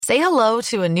Say hello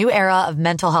to a new era of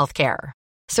mental health care.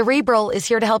 Cerebral is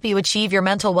here to help you achieve your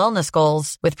mental wellness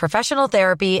goals with professional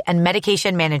therapy and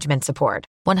medication management support.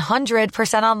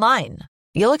 100% online.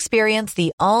 You'll experience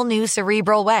the all-new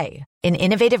Cerebral Way, an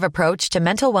innovative approach to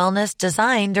mental wellness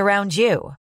designed around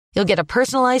you. You'll get a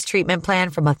personalized treatment plan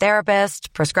from a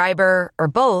therapist, prescriber, or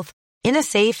both in a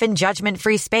safe and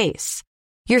judgment-free space.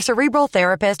 Your Cerebral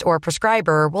therapist or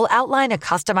prescriber will outline a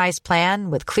customized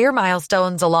plan with clear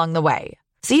milestones along the way,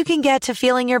 so you can get to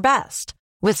feeling your best.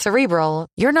 With Cerebral,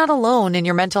 you're not alone in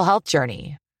your mental health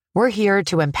journey. We're here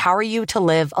to empower you to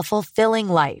live a fulfilling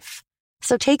life.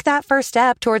 So take that first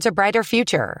step towards a brighter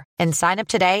future and sign up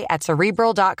today at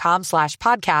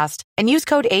Cerebral.com/podcast and use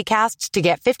code ACAST to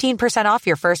get 15% off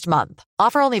your first month.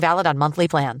 Offer only valid on monthly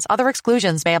plans. Other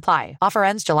exclusions may apply. Offer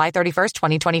ends July 31st,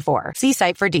 2024. See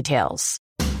site for details.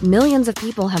 Millions of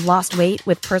people have lost weight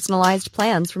with personalized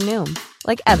plans from Noom.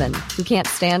 Like Evan, who can't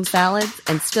stand salads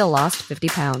and still lost 50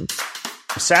 pounds.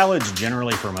 Salads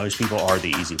generally for most people are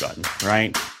the easy button,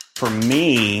 right? For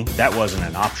me, that wasn't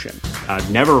an option. I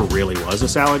never really was a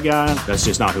salad guy. That's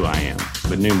just not who I am.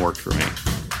 But Noom worked for me.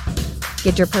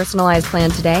 Get your personalized plan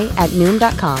today at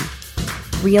Noom.com.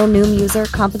 Real Noom user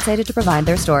compensated to provide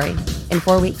their story. In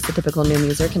 4 weeks, the typical Noom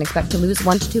user can expect to lose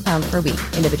 1 to 2 pounds per week.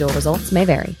 Individual results may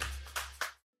vary.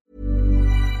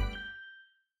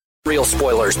 Real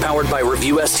spoilers powered by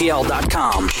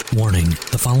ReviewSTL.com. Warning,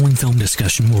 the following film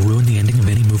discussion will ruin the ending of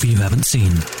any movie you haven't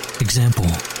seen. Example,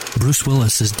 Bruce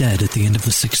Willis is dead at the end of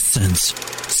The Sixth Sense.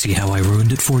 See how I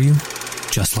ruined it for you?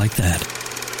 Just like that.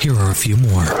 Here are a few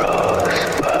more.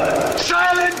 Rosebud.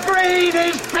 Silent breed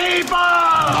is people!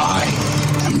 I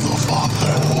am your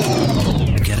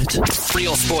father. Get it?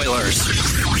 Real spoilers.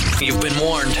 You've been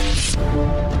warned.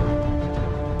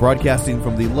 Broadcasting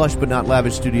from the lush but not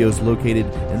lavish studios located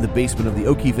in the basement of the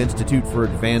O'Keefe Institute for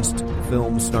Advanced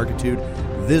Film Snarkitude,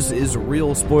 this is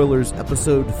Real Spoilers,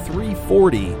 episode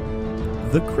 340,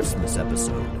 the Christmas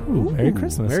episode. Ooh, Merry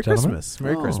Christmas, Merry gentlemen. Christmas.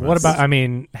 Merry Christmas. What about,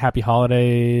 Happy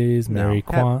Holidays, Merry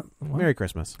Merry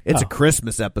Christmas. It's a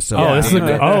Christmas episode. Oh, this is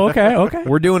okay.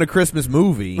 We're doing a Christmas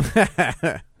movie.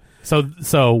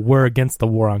 So we're against the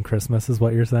war on Christmas, is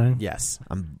what you're saying? Yes.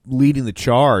 I'm leading the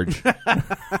charge.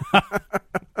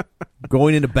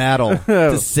 Going into battle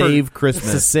to save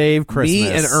Christmas. To save Christmas.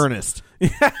 Me and Ernest.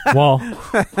 Well,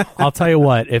 I'll tell you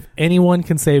what. If anyone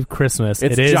can save Christmas,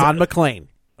 it's it is John McClane.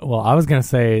 Well, I was going to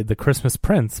say the Christmas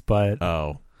Prince, but...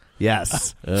 Oh.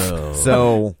 Yes. Oh.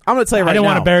 So... I'm going to tell you right now. I didn't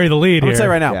want to bury the lead here. I'm going to tell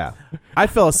you right now. Yeah. I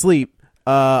fell asleep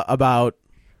about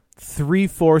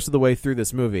 3/4 of the way through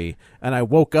this movie, and I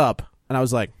woke up, and I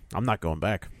was like, I'm not going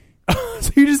back.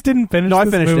 So you just didn't finish No, I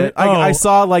this finished movie? it. I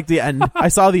saw like the end. I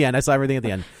saw the end. I saw everything at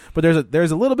the end. But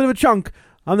there's a little bit of a chunk.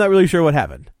 I'm not really sure what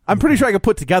happened. I'm pretty sure I could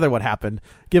put together what happened,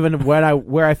 given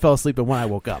where I fell asleep and when I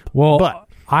woke up. Well, but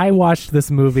I watched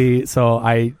this movie,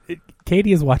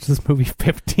 Katie has watched this movie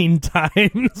 15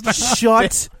 times.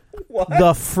 Shut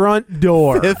the front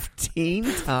door.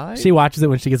 15 times? She watches it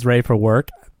when she gets ready for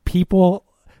work. People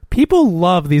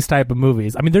love these type of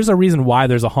movies. I mean, there's a reason why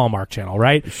there's a Hallmark channel,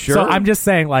 right? Sure. So I'm just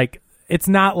saying, like, it's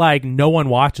not like no one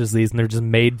watches these and they're just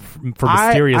made for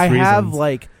mysterious reasons. I have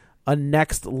like a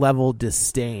next level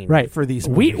disdain for these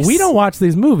movies. We don't watch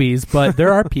these movies, but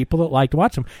there are people that like to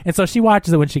watch them. And so she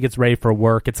watches it when she gets ready for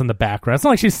work. It's in the background. It's not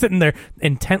like she's sitting there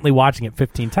intently watching it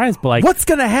 15 times, but like, what's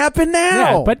going to happen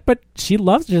now? Yeah, but she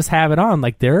loves to just have it on.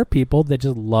 Like, there are people that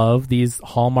just love these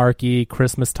Hallmarky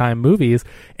Christmas time movies.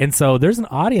 And so there's an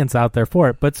audience out there for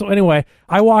it. But so anyway,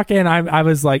 I walk in, I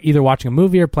was like either watching a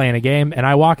movie or playing a game, and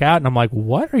I walk out and I'm like,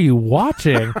 what are you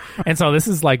watching? And so this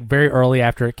is like very early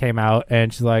after it came out,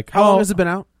 and she's like, how long has it been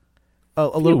out? A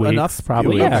little weeks, enough,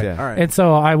 probably. Yeah. All right. And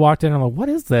so I walked in and I'm like, what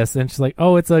is this? And she's like,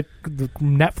 oh, it's a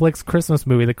Netflix Christmas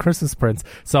movie, The Christmas Prince.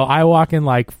 So I walk in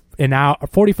like an hour,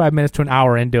 45 minutes to an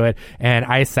hour into it, and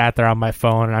I sat there on my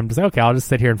phone and I'm just like, okay, I'll just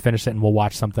sit here and finish it and we'll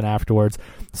watch something afterwards.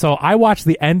 So I watched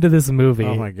the end of this movie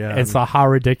and saw how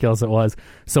ridiculous it was.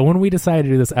 So when we decided to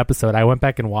do this episode, I went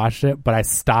back and watched it, but I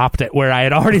stopped it where I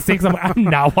had already seen something. I'm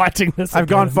not watching this. I've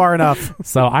gone far enough.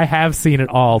 So I have seen it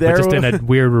all, but just in a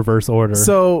weird reverse order.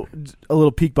 So a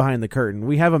little peek behind the curtain.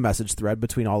 We have a message thread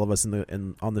between all of us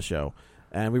on the show.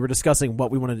 And we were discussing what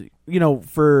we wanted to,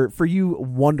 for you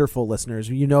wonderful listeners,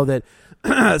 you know that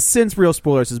since Real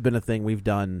Spoilers has been a thing, we've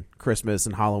done Christmas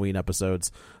and Halloween episodes.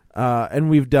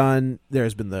 And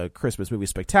there's been the Christmas movie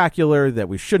spectacular that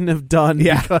we shouldn't have done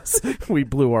because we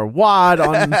blew our wad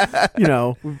on,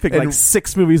 we picked like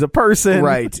 6 movies a person.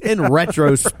 Right. In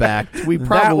retrospect,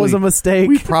 that was a mistake.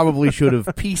 We probably should have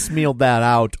piecemealed that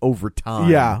out over time.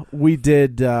 Yeah. We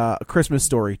did Christmas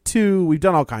Story 2. We've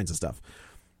done all kinds of stuff.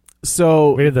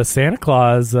 So We did the Santa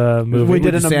Claus movie. we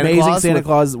did an Santa amazing Claus Santa with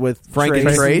Claus with Frank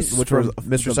and Trace, which from was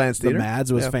Mr. Science Theater. The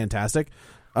Mads. It was Yeah. fantastic.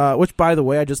 Which, by the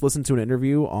way, I just listened to an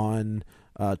interview on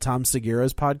Tom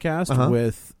Segura's podcast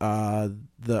with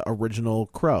the original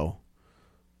Crow.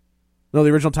 No, the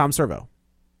original Tom Servo.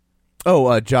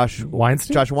 Oh, Josh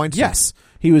Weinstein? Josh Weinstein. Yes,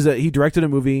 he directed a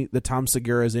movie that Tom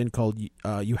Segura is in called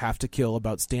 "You Have to Kill"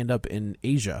 about stand-up in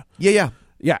Asia. Yeah.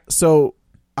 So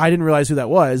I didn't realize who that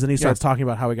was, and he starts talking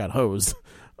about how he got hosed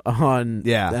on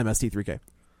Yeah. the MST3K.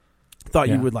 Thought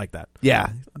you would like that. Yeah.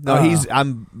 No,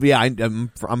 I'm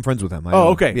friends with him. I Oh, know.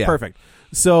 okay, Yeah. perfect.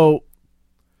 So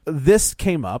this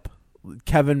came up.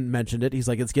 Kevin mentioned it. He's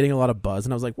like, it's getting a lot of buzz,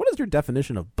 and I was like, what is your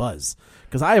definition of buzz?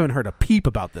 Because I haven't heard a peep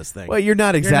about this thing. Well, you're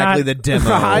not exactly the demo.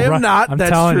 I am not. I'm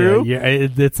That's telling true. you,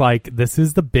 it's like this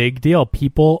is the big deal.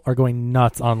 People are going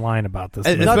nuts online about this.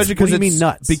 movie. Nuts? Especially What do you because mean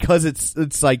nuts? Because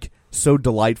it's like so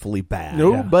delightfully bad.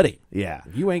 No, buddy. Yeah.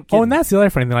 You ain't kidding. Oh, and that's the other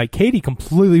funny thing. Like Katie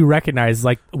completely recognized.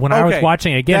 Like when I was Okay,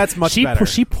 watching it again, that's much better.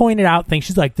 she pointed out things.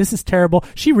 She's like, "This is terrible."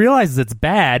 She realizes it's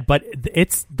bad, but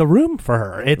it's the room for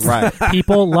her. It's Right.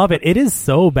 People love it. It is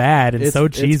so bad and so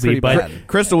It's cheesy, pretty but bad.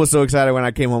 Crystal was so excited when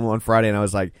I came home on Friday, and I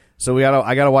was like, "So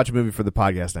I gotta watch a movie for the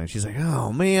podcast now." She's like,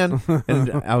 "Oh man,"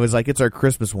 and I was like, "It's our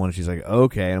Christmas one." She's like,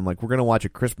 "Okay," and I'm like, "We're gonna watch A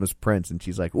Christmas Prince," and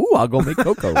she's like, "Ooh, I'll go make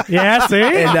Coco." yeah, see,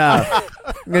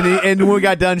 and when we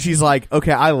got done, she's like,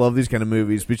 "Okay, I love these kind of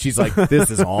movies," but she's like, "This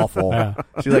is awful." Yeah.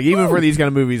 She's like, "Even for these kind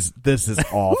of movies, this is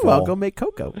awful." Ooh, I'll go make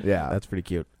Coco. Yeah. That's pretty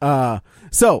cute.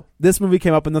 So this movie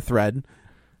came up in the thread.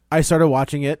 I started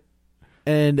watching it,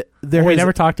 and there we has-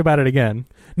 never talked about it again.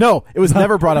 No, it was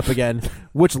never brought up again,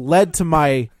 which led to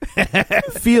my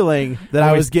feeling that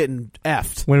I was getting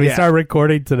effed. When we Yeah. started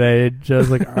recording today, Joe's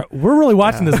like, "We're really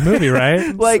watching this movie,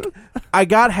 right?" Like, I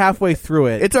got halfway through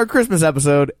it. It's our Christmas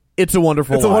episode. It's a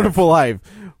Wonderful It's Life. a Wonderful Life.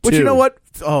 But you Two. know what?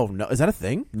 Oh no, is that a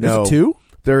thing? No. Is it two?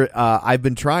 There, I've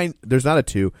been trying. There's not a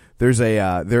two. There is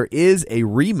a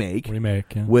remake Yeah.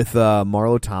 with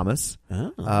Marlo Thomas,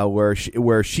 where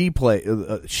she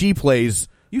plays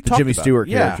You the talked Jimmy about Stewart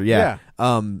it. Yeah, character. Yeah.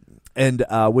 And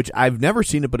which I've never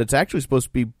seen it, but it's actually supposed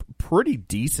to be pretty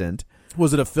decent.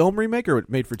 Was it a film remake or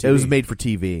made for TV? It was made for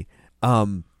TV.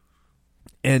 And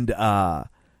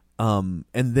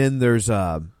then there's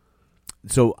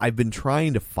so I've been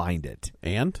trying to find it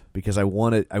because I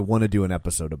want to do an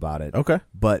episode about it. Okay.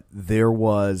 But there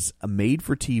was a made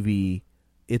for TV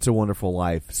It's a Wonderful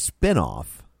Life spinoff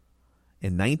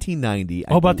in 1990.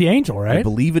 Oh, about the angel, right? I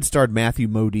believe it starred Matthew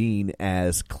Modine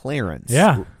as Clarence.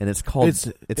 Yeah. And it's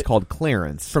called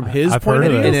Clarence. from his I've point heard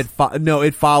of of view. this. And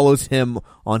it follows him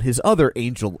on his other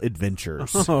angel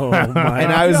adventures. Oh my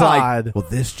And I was God. like, well,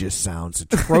 this just sounds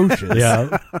atrocious.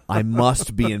 Yeah. I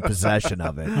must be in possession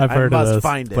of it. I've I heard of must this.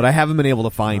 find it. But I haven't been able to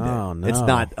find Oh, it. no. It's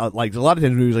not like a lot of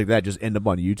times movies like that just end up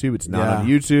on YouTube. It's not on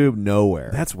YouTube,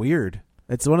 nowhere. That's weird.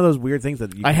 It's one of those weird things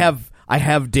that you I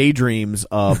have daydreams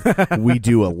of we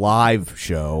do a live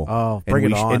show. Oh, bring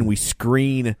it on. And we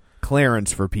screen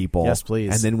Clarence for people. Yes,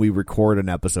 please. And then we record an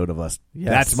episode of us.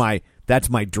 Yes. That's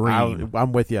my dream.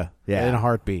 I'm with you. Yeah. In a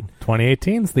heartbeat.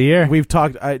 2018's the year. We've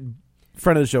talked.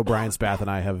 Friend of the show, Brian Spath, and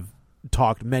I have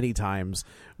talked many times.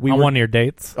 On one of your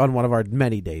dates. On one of our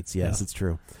many dates. Yes, it's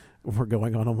true. We're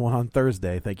going on one on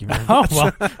Thursday. Thank you very Oh, much.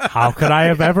 well, how could I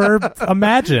have ever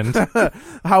imagined?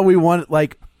 How we want,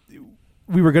 like,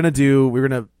 we were going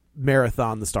to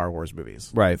marathon the Star Wars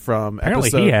movies. Right. From Apparently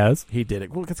episode, he has. He did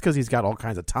it. Well, it's because he's got all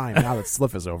kinds of time now that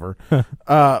Sliff is over.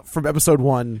 From episode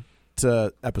 1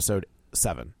 to episode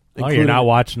 7. Oh, you're not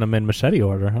watching them in machete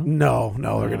order, huh? No,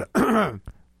 they're gonna.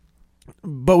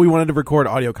 But we wanted to record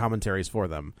audio commentaries for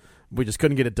them. We just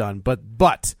couldn't get it done.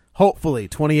 But hopefully,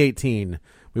 2018,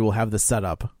 we will have the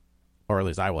setup, or at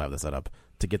least I will have the setup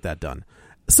to get that done.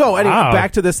 So anyway, Wow.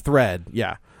 back to this thread.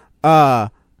 Yeah,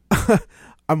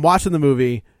 I'm watching the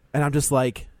movie, and I'm just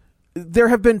like, there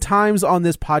have been times on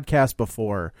this podcast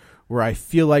before where I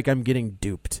feel like I'm getting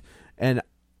duped, and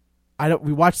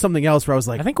we watched something else where I was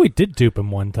like, I think we did dupe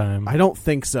him one time. I don't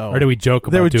think so. Or did we joke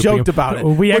about They were duping joked him? about it.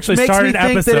 We which actually makes started me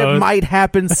think that it episodes- might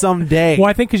happen someday. Well,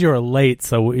 I think because you were late,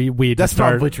 so we That's just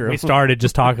started, probably true. We started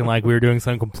just talking like we were doing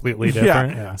something completely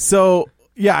different. Yeah. So,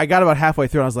 yeah, I got about halfway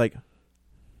through, and I was like,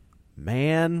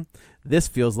 man, this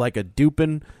feels like a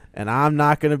duping, and I'm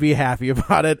not going to be happy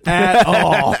about it at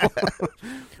all.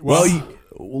 Well,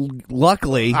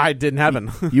 luckily, I didn't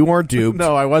happen. you weren't duped.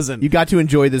 No, I wasn't. You got to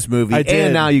enjoy this movie, I did.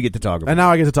 and now you get to talk about And it.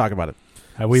 now I get to talk about it.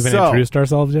 Have we even So- introduced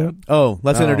ourselves yet? Oh,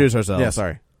 let's introduce ourselves. Yeah,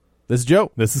 sorry. This is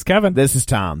Joe. This is Kevin. This is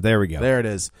Tom. There we go. There it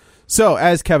is. So,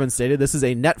 as Kevin stated, this is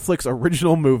a Netflix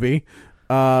original movie,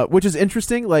 which is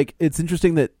interesting. Like, it's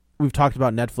interesting that we've talked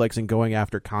about Netflix and going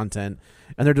after content,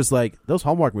 and they're just like, those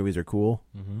Hallmark movies are cool.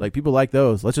 Like, people like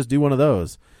those. Let's just do one of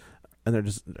those. And they're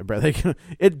just,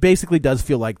 it basically does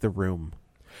feel like The Room.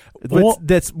 Well,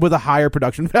 That's with a higher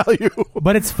production value.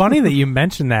 But it's funny that you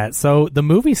mentioned that. So the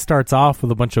movie starts off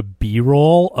with a bunch of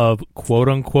B-roll of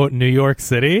quote-unquote New York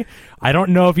City. I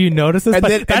don't know if you noticed this,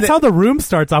 but that's how The Room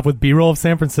starts off, with B-roll of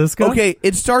San Francisco. Okay,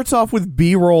 it starts off with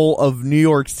B-roll of New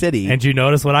York City. And you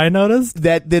notice what I noticed?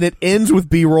 Then it ends with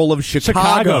B-roll of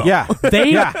Chicago. Yeah.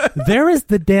 There is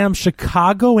the damn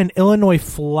Chicago and Illinois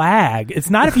flag. It's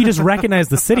not if you just recognize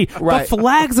the city. Right. The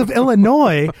flags of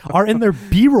Illinois are in their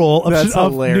B-roll That's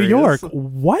of New hilarious. York.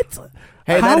 What?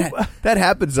 Hey, How- that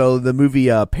happens, though, in the movie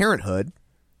Parenthood,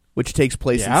 which takes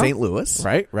place in St. Louis.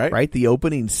 Right. The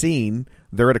opening scene,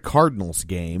 they're at a Cardinals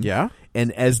game. Yeah.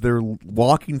 And as they're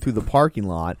walking through the parking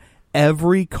lot,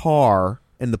 every car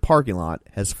in the parking lot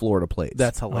has Florida plates.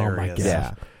 That's hilarious. gosh.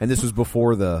 Yeah. And this was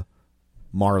before the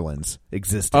Marlins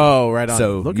existed. Oh, right on.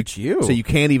 So Look at you. So you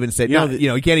can't even say, Yeah.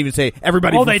 you can't even say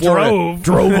everybody Oh, from they Florida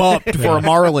drove up for a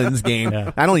Marlins game.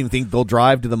 Yeah. I don't even think they'll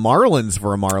drive to the Marlins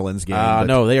for a Marlins game. but-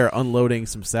 No, they are unloading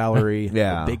some salary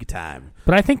Yeah. big time.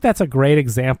 But I think that's a great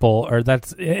example, or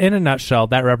that's, in a nutshell,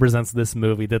 that represents this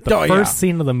movie. That the first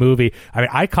scene of the movie, I mean,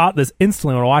 I caught this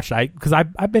instantly when I watched it, because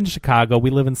I've been to Chicago.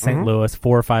 We live in St. Louis,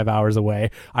 4 or 5 hours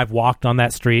away. I've walked on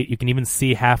that street. You can even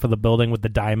see half of the building with the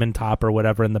diamond top or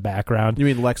whatever in the background. You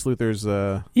mean Lex Luthor's...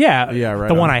 Yeah, right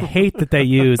the one on. I hate that they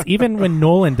use, even when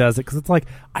Nolan does it, because it's like,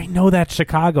 I know that's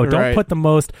Chicago. Don't Right. put the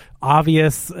most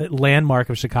obvious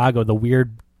landmark of Chicago, the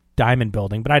weird diamond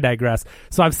building, but I digress.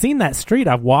 So I've seen that street,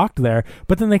 I've walked there,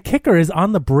 but then the kicker is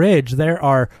on the bridge there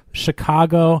are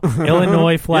Chicago,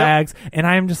 Illinois flags, and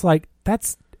I'm just like,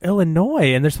 that's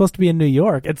Illinois, and they're supposed to be in New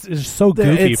York. It's just so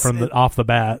goofy off the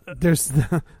bat.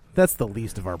 That's the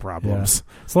least of our problems.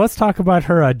 Yeah. So let's talk about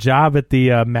her job at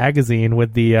the magazine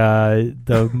with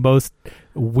the most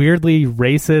weirdly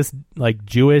racist, like,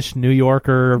 Jewish New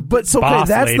Yorker But so boss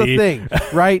that's lady. the thing,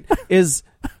 right? Is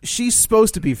she's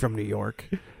supposed to be from New York,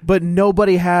 but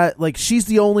nobody had, like, she's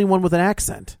the only one with an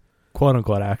accent, quote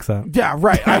unquote accent. Yeah,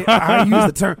 right. I use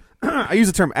the term I use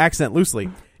the term accent loosely.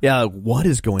 Yeah, what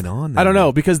is going on there? I don't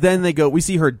know, because then we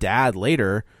see her dad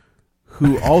later,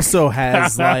 who also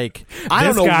has, like, I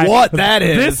don't This know guy- what that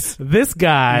is. This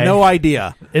guy no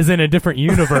idea. is in a different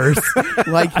universe.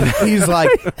 Like, he's like,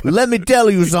 let me tell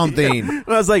you something. And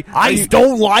I was like, I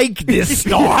don't like this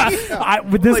stuff.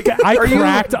 With this guy, I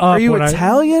cracked up. Are you when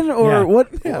Italian or Yeah. what?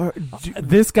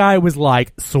 This guy was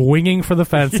like swinging for the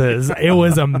fences. It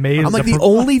was amazing. I'm like, the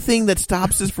only thing that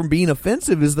stops this from being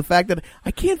offensive is the fact that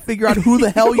I can't figure out who the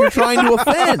hell you're trying to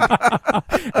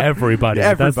offend. Everybody.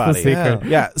 That's the secret.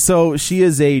 Yeah. So she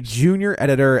is a junior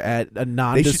editor at a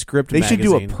nondescript They should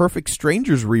do a magazine. Perfect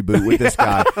Strangers reboot with this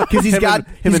guy, because he's got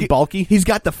him and Bulky. He's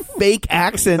got the fake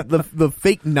accent, the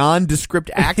fake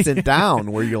nondescript accent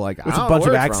down, where you're like, It's a bunch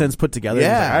of accents put together. Yeah.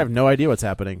 He's like, I have no idea what's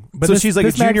happening. But so this, she's like a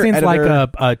this junior magazine's editor. like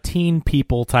a teen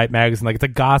people type magazine. Like, it's a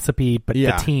gossipy, but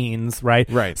Yeah. the teens, right?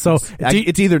 Right. So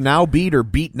It's either Now Beat or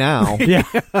Beat Now. yeah.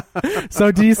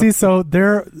 So do you see? So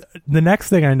the next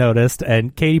thing I noticed,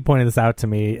 and Katie pointed this out to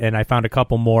me, and I found a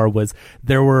couple more, was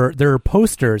there were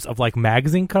posters of, like,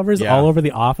 magazine covers Yeah. all over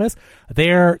the office.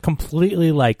 They're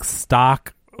completely like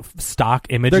stock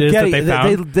images They're Getty, that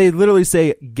they found. they literally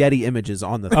say Getty Images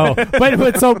on the thing.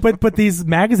 Oh, but these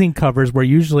magazine covers where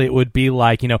usually it would be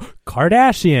like,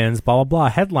 Kardashians, blah blah blah,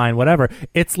 headline, whatever.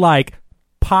 It's like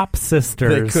pop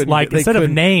sisters. Like, instead of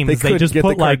names, they just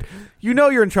put like.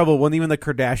 you're in trouble when even the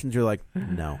Kardashians are like,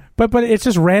 no. But it's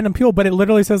just random people. But it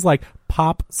literally says like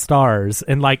pop stars,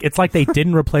 and like it's like they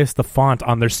didn't replace the font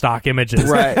on their stock images,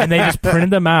 Right. And they just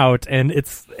printed them out, and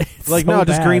it's Like, so no,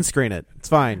 just bad. green screen it. It's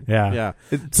fine. Yeah.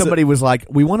 Somebody was like,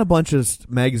 we want a bunch of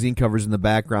magazine covers in the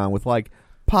background with like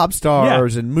pop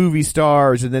stars and movie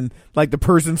stars, and then like the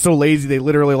person's so lazy they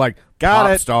literally like Got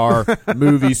pop it. star,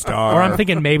 movie star. Or I'm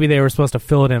thinking maybe they were supposed to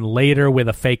fill it in later with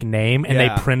a fake name, and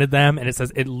Yeah. they printed them, and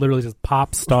it literally says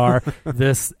pop star,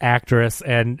 this actress,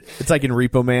 and It's like in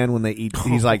Repo Man when they eat.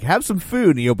 He's like, have some food,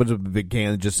 and he opens up a big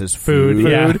can and just says food.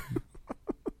 Yeah.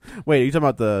 Wait, are you talking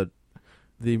about the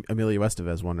Emilio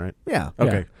Estevez one, right? Yeah.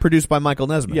 Okay. Yeah. Produced by Michael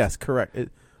Nesmith. Yes, correct.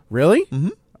 Really? Mm-hmm.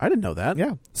 I didn't know that.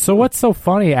 Yeah. So what's so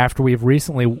funny after we've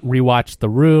recently rewatched The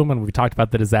Room and we talked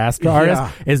about The Disaster Artist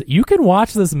is you can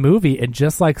watch this movie and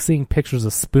just like seeing pictures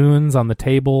of spoons on the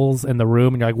tables in the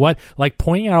room, and you're like, what? Like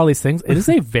pointing out all these things. It is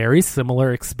a very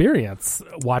similar experience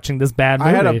watching this bad movie.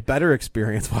 I had a better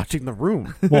experience watching The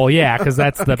Room. Well, yeah, because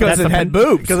that's the Because it had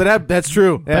boobs. Because it had, that's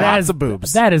true. But Lots of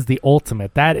boobs. That is the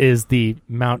ultimate. That is the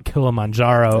Mount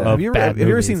Kilimanjaro of have you bad ever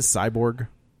movies. seen Cyborg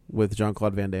with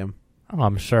Jean-Claude Van Damme? Oh,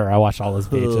 I'm sure. I watched all those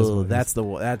VHS Ooh, movies. that's the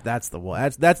one.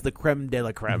 That's the creme de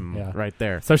la creme right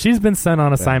there. So she's been sent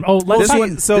on assignment. Oh, let's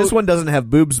this one doesn't have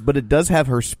boobs, but it does have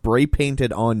her spray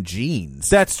painted on jeans.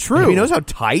 That's true. You notice how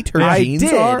tight her I jeans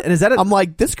did. are? And is that I'm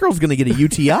like, this girl's going to get a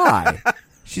UTI.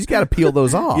 She's got to peel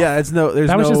those off. Yeah, it's no. There's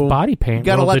that was no, just body paint. You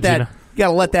got to let that. You got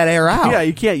to let that air out. Yeah,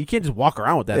 you can't just walk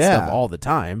around with that stuff all the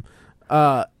time.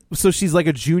 So she's like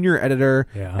a junior editor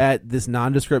at this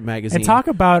nondescript magazine. And talk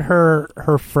about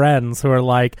her friends who are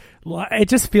like, it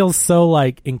just feels so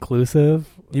like inclusive.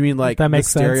 You mean like that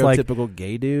makes the sense? stereotypical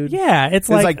gay dude? Yeah, it's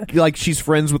like she's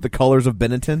friends with the colors of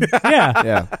Benetton.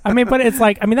 Yeah. I mean, but it's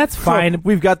like, I mean, that's fine. So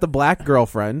we've got the black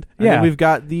girlfriend. And then we've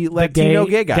got the Latino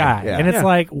gay guy. Yeah. And it's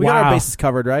like, we wow. got our bases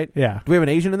covered, right? Yeah. Do we have an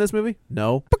Asian in this movie?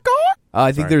 No.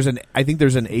 I think there's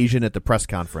an Asian at the press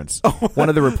conference. One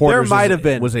of the reporters there might have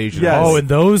been was Asian. Yes. Oh, and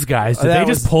those guys, did they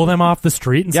just pull them off the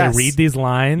street and say, read these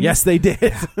lines? Yes, they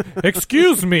did.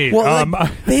 Excuse me. Well,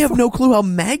 they have no clue how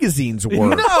magazines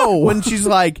work. No. When she's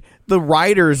like, the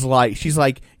writer's like, she's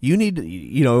like, you need,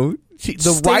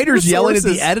 the writer's yelling at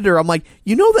the editor. I'm like,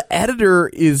 the editor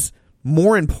is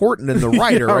more important than the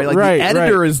writer, right? Like the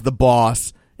editor is the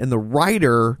boss, and the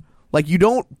writer. Like, you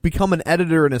don't become an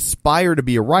editor and aspire to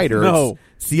be a writer. No.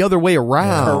 It's the other way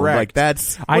around. Correct. Like,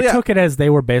 that's... I took it as they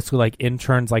were basically like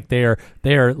interns, like they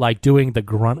are like doing the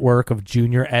grunt work of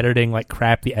junior editing, like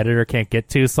crap the editor can't get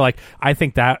to. So like, I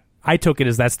think that I took it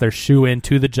as that's their shoe in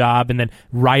to the job, and then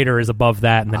writer is above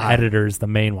that, and then editor is the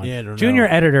main one. Yeah, I don't junior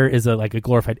know. editor is a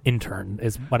glorified intern,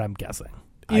 is what I'm guessing.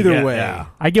 Either way. Yeah.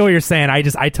 I get what you're saying.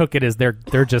 I took it as they're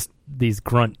just these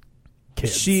grunt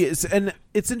kids. She is, and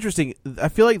it's interesting. I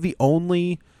feel like the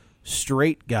only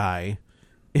straight guy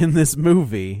in this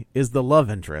movie is the love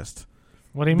interest.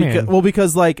 What do you mean?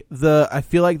 Because like I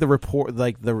feel like the report,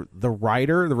 like the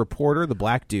writer, the reporter, the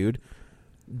black dude,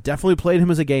 definitely played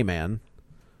him as a gay man.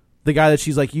 The guy that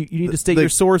she's like, you need to state your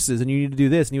sources and you need to do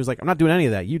this, and he was like, I'm not doing any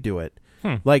of that. You do it.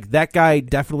 Like that guy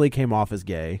definitely came off as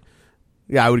gay.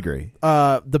 Yeah, I would agree.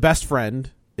 The best friend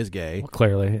is gay. Well,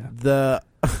 clearly, yeah.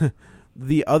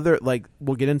 The other, like,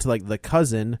 we'll get into, like, the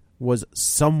cousin was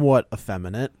somewhat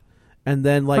effeminate. And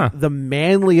then, like, the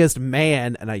manliest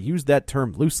man, and I use that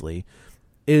term loosely,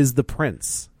 is the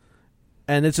prince.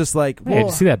 And it's just like, Hey, did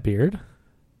you see that beard?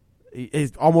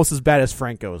 It's almost as bad as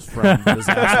Franco's from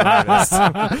Disaster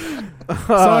Artist.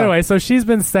 So anyway, so she's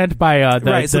been sent by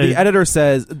so the editor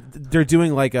says they're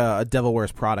doing, like, a Devil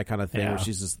Wears Prada kind of thing, where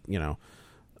she's just,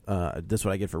 this is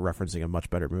what I get for referencing a much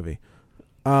better movie.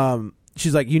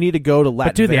 She's like, you need to go to Latin.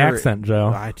 But do the accent,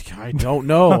 Joe. I don't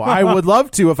know. I would love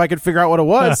to if I could figure out what it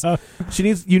was.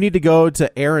 You need to go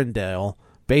to Arendelle,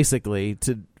 basically,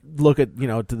 to look at,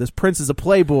 to this prince is a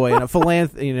playboy and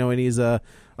a and he's a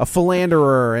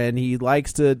philanderer, and he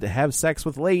likes to have sex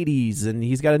with ladies, and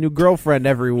he's got a new girlfriend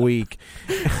every week.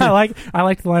 I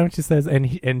like the line when she says, and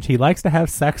he likes to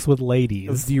have sex with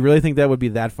ladies. Do you really think that would be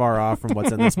that far off from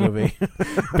what's in this movie?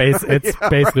 It's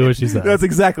basically what she says. That's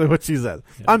exactly what she says.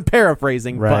 Yeah. I'm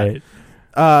paraphrasing, right?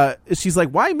 But she's like,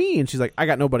 "Why me?" And she's like, "I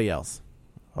got nobody else."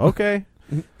 Okay.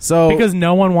 So because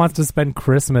no one wants to spend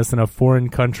Christmas in a foreign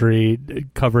country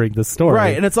covering the story,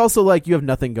 right? And it's also like you have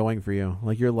nothing going for you.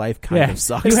 Like your life kind of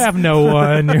sucks. You have no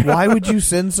one. Why would you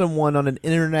send someone on an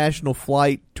international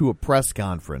flight to a press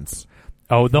conference?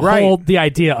 Oh, the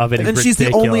idea of it is and ridiculous. She's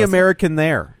the only American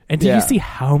there. And did you see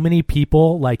how many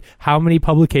people, like how many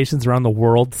publications around the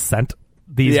world sent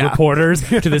these reporters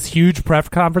to this huge press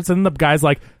conference, and the guy's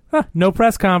like, no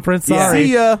press conference, sorry.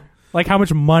 See ya. Like how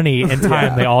much money and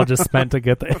time they all just spent to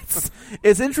get this.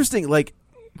 It's interesting. Like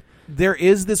there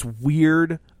is this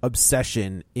weird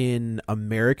obsession in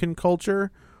American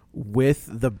culture with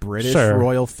the British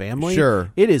royal family.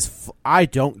 Sure. It is. I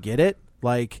don't get it.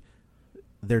 Like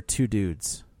they're two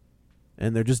dudes,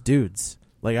 and they're just dudes.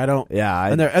 Like I don't. Yeah.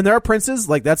 And there are princes.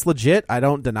 Like that's legit. I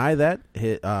don't deny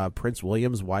that. Prince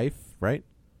William's wife, right?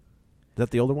 Is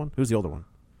that the older one? Who's the older one?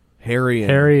 Harry's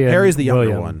the younger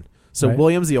William. one. So right?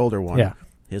 William's the older one. Yeah.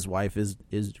 His wife is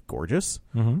gorgeous.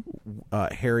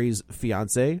 Mm-hmm. Harry's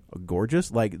fiance,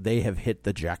 gorgeous. Like they have hit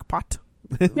the jackpot.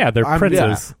 Yeah, they're princes.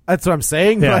 Yeah. That's what I'm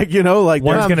saying. Yeah. Like like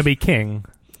one's going to be king.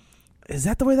 Is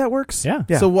that the way that works? Yeah.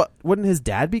 So what? Wouldn't his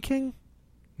dad be king?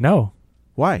 No.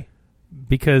 Why?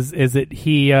 Because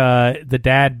the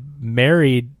dad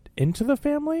married into the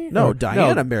family? No,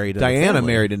 Diana married. Diana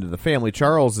married into the family.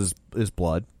 Charles is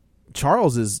blood.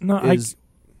 Charles is.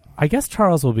 I guess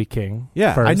Charles will be king.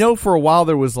 Yeah, first. I know for a while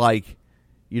there was like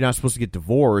you're not supposed to get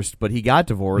divorced, but he got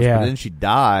divorced, Yeah. but then she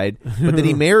died. But then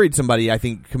he married somebody. I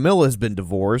think Camilla has been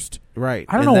divorced. Right.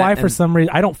 I don't know why. For some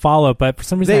reason, I don't follow it, but for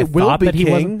some reason, They I will thought be that he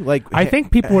king, was. like, I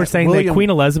think people were saying William- that Queen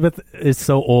Elizabeth is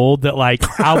so old that like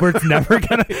Albert's never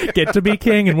gonna get to be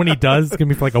king, and when he does, it's gonna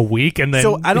be for like a week, and then.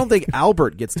 So I don't think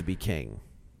Albert gets to be king.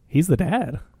 He's the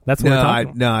dad. That's what we're talking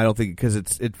about. No, I don't think because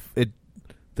it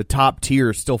the top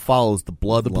tier still follows the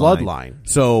bloodline. The bloodline.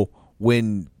 So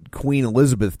when Queen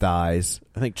Elizabeth dies,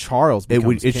 I think Charles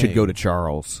becomes it should king. go to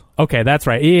Charles. Okay, that's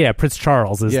right. Yeah, Prince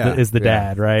Charles is the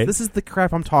dad, right? This is the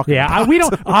crap I'm talking Yeah, about. we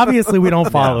don't obviously we don't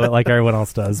follow it like everyone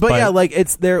else does. But yeah, like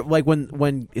it's there. Like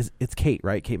when it's Kate,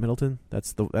 right? Kate Middleton.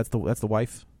 That's the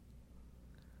wife.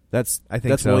 That's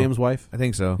so. William's wife. I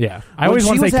think so. yeah, I When always she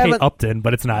want to was say Kate having- Upton,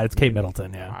 but it's not. It's Kate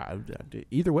Middleton. Yeah.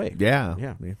 Either way. Yeah.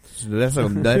 Yeah. So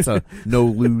that's a no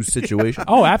lose situation.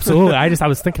 Oh, absolutely. I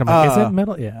was thinking about is it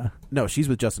Middle? Yeah. No, she's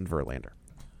with Justin Verlander.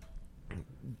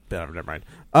 Never mind.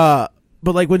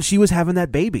 But like when she was having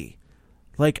that baby,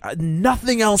 like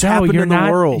nothing else happened in the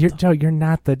world. Joe, you're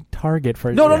not the target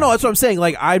for. No. That's what I'm saying.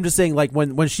 Like I'm just saying, like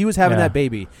when she was having Yeah. that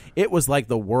baby, it was like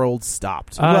the world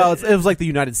stopped. Well, it was like the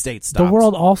United States stopped. The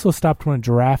world also stopped when a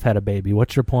giraffe had a baby.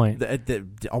 What's your point? It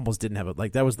almost didn't have it.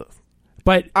 Like that was the.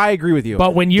 But I agree with you.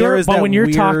 But when There you're is that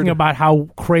weird- talking about how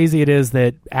crazy it is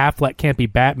that Affleck can't be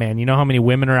Batman, you know how many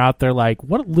women are out there like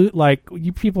like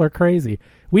you people are crazy.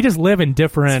 We just live in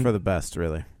different. It's for the best,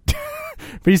 really.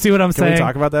 But you see what I'm Can saying? we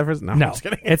talk about that for a second? No, I'm just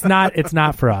kidding. it's not. It's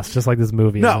not for us. Just like this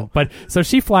movie. No. isn't. But so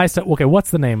she flies to. Okay, what's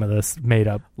the name of this made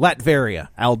up? Latveria.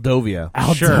 Aldovia.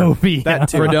 Aldovia. That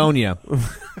too. Fredonia.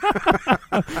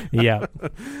 Yeah.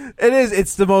 It is.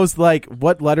 It's the most like.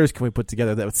 What letters can we put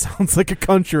together that sounds like a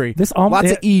country? This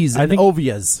lots of E's and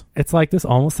Ovias. It's like this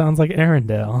almost sounds like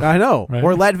Arendelle. I know, Right?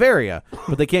 or Latveria,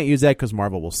 but they can't use that because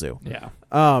Marvel will sue. Yeah.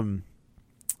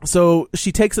 So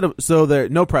she takes it. So there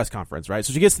no press conference, right?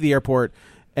 So she gets to the airport,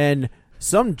 and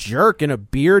some jerk in a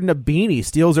beard and a beanie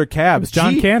steals her cab. It's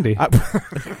John Candy.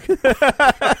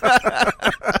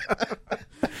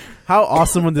 How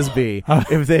awesome would this be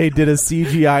if they did a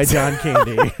CGI John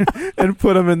Candy and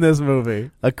put him in this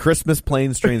movie? A Christmas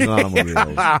Planes, Trains, and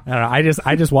Automobiles. I don't know.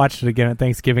 I just watched it again at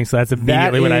Thanksgiving, so that's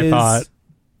immediately what I thought.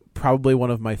 Probably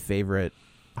one of my favorite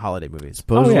holiday movies.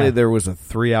 Supposedly there was a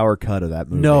 3-hour cut of that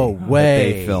movie. No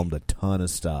way. They filmed a ton of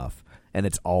stuff, and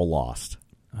it's all lost.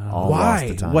 All Why? lost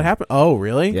to time. What happened? Oh,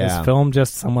 really? Yeah. This film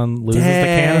just someone loses Dang. the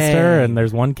canister, and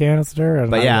there's one canister. And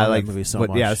But I yeah, love that like, movie so but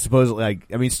much. yeah, supposedly, like,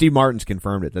 I mean, Steve Martin's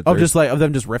confirmed it. That Of there's- just like of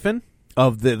them just riffing.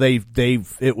 of the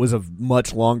it was a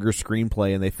much longer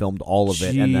screenplay, and they filmed all of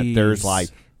it, and that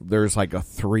there's like a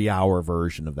 3-hour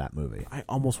version of that movie. I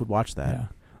almost would watch that.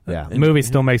 Yeah. the movie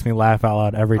still makes me laugh out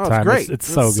loud every Oh, time. it's great. It's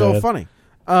so good. so funny.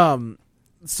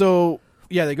 So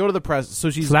yeah, they go to the press. So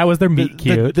she's So that was their meet the,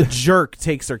 cute. The jerk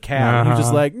takes her cab. And he's just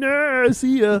Uh-huh. like, nah,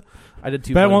 see ya. I did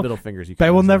two middle fingers. You Bet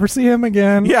couldn't we'll see. never see him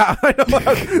again. Yeah, I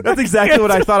know. That's exactly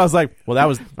what I thought. I was like, well, that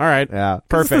was all right. Yeah.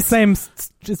 Perfect. It's the same,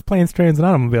 just planes, trains, and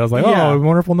automobiles. Like, Yeah. oh, I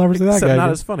wonder if we'll never see that Except guy. not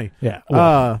again. as funny. Yeah.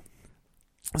 Well,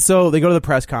 So they go to the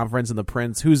press conference, and the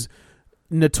prince, who's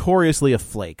notoriously a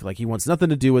flake, like he wants nothing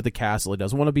to do with the castle. He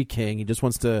doesn't want to be king. He just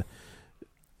wants to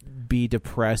be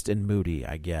depressed and moody,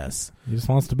 I guess. he just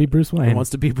wants to be Bruce Wayne. He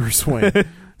wants to be Bruce Wayne.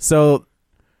 So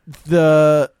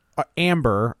the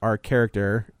Amber, our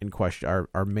character in question,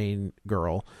 our main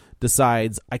girl,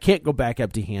 decides I can't go back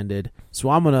empty-handed, so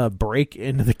I'm gonna break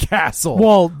into the castle.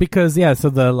 Well, because so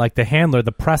the handler,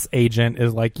 the press agent,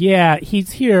 is like, yeah, he's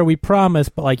here, we promise,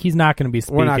 but like he's not going to be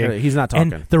speaking. He's not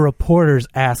talking. And the reporters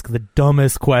ask the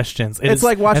dumbest questions. It's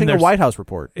like watching a White House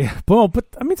report. Well, but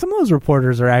I mean, some of those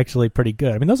reporters are actually pretty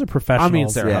good. I mean, those are professionals. I mean,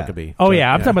 Sarah Yeah. Huckabee. Oh but,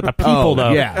 yeah, I'm talking about the people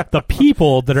though. yeah. The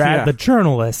people that are Yeah. the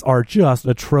journalists are just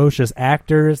atrocious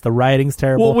actors. The writing's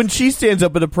terrible. Well, when she stands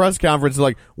up at a press conference,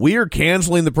 like, we are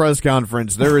canceling the press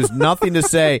conference. There is nothing to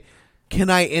say. Can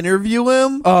I interview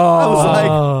him? I was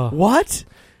like, what?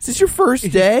 Is this your first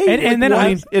day? And then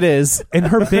it is. and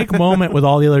her big moment with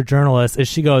all the other journalists is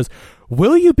she goes,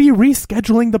 "Will you be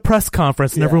rescheduling the press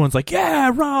conference?" And everyone's like, "Yeah,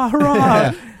 rah,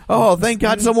 hurrah!" Oh, thank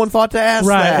God someone thought to ask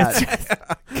Right.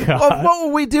 that. God. What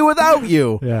would we do without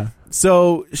you? Yeah.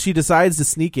 So she decides to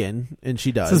sneak in, and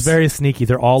she does. This is very sneaky.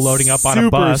 They're all loading up on a Super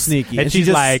bus. sneaky, and she she's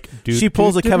just, like, she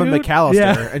pulls a Kevin McAllister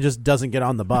Yeah. and just doesn't get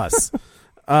on the bus.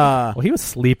 Well, he was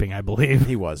sleeping, I believe.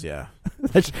 He was, yeah.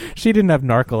 She didn't have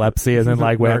narcolepsy, and then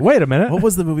like, wait a minute. What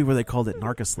was the movie where they called it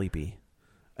Narcosleepy?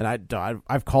 And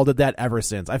I've called it that ever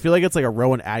since. I feel like it's like a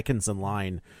Rowan Atkinson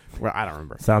line where I don't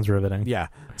remember. Sounds riveting. Yeah.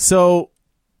 So,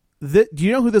 do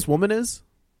you know who this woman is?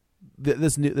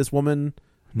 This woman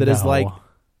that is No. like,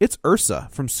 it's Ursa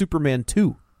from Superman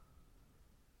 2.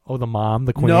 Oh, the mom,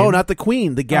 the queen. No, not the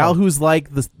queen. The gal who's like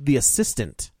the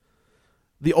assistant.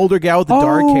 The older gal with the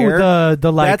dark hair.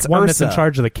 The like that's one Ursa. that's in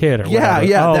charge of the kid or Yeah, whatever.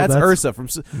 yeah, Oh, that's Ursa from.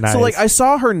 Nice. So like I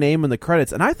saw her name in the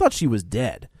credits and I thought she was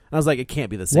dead. And I was like, it can't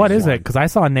be the same. What is one. it? Because I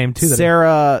saw a name too.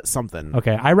 Sarah something.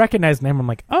 Okay, I recognize the name. I'm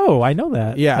like, oh, I know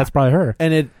that. Yeah, that's probably her.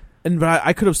 But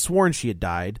I could have sworn she had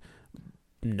died.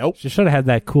 Nope. She should have had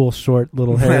that cool short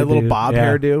little hair. That little bob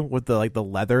hairdo with the like the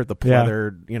leather, the Yeah.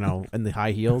 pleather, and the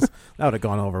high heels. That would have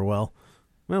gone over well.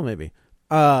 Well, maybe.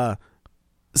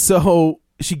 So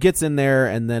she gets in there,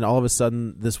 and then all of a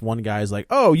sudden, this one guy's like,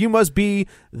 "Oh, you must be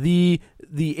the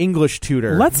English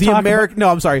tutor."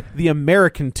 The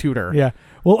American tutor. Yeah.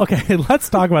 Well, okay, let's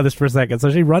talk about this for a second.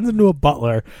 So she runs into a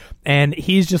butler, and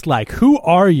he's just like, "Who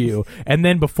are you?" And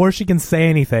then before she can say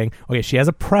anything, okay, she has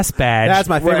a press badge. That's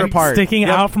my favorite part. Sticking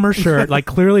out from her shirt, like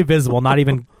clearly visible, not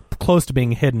even close to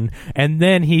being hidden. And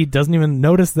then he doesn't even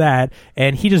notice that,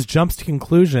 and he just jumps to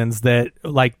conclusions that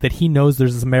he knows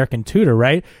there's this American tutor,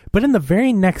 right? But in the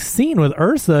very next scene with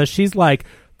Ursa, she's like,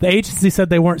 the agency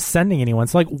said they weren't sending anyone.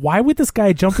 So, like, why would this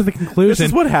guy jump to the conclusion? This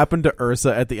is what happened to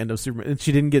Ursa at the end of Superman. And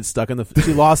she didn't get stuck in the...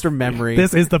 She lost her memory.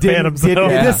 This is the Phantom Zone.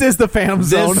 This is the Phantom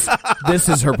Zone. This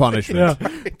is her punishment.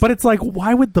 Yeah. But it's like,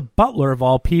 why would the butler, of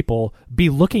all people,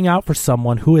 be looking out for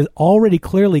someone who is already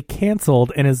clearly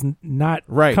canceled and is not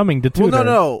coming to tutor? Well,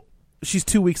 no. She's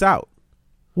 2 weeks out.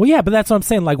 Well, yeah, but that's what I'm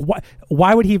saying. Like,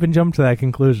 why would he even jump to that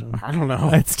conclusion? I don't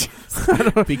know. It's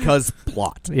just... because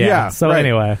plot. Yeah. So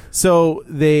anyway, so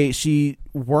she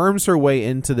worms her way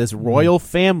into this royal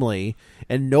family,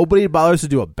 and nobody bothers to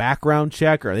do a background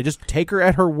check, or they just take her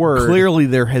at her word. Clearly,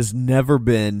 there has never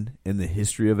been in the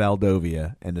history of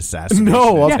Aldovia an assassination.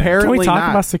 No, yeah. apparently Can we talk not.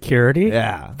 about security?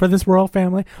 Yeah. For this royal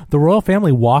family, the royal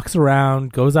family walks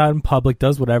around, goes out in public,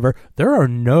 does whatever. There are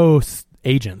no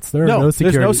agents. There are no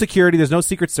security. There's no security. There's no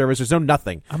Secret Service. There's no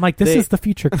nothing. I'm like, this is the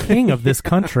future king of this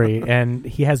country, and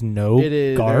he has no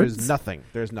guards. There's nothing.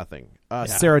 There's nothing.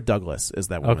 Sarah Douglas is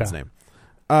that woman's Okay.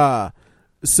 name.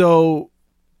 So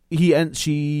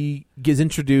she gets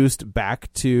introduced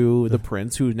back to the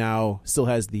prince, who now still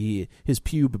has his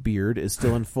pube beard is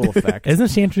still in full effect. Isn't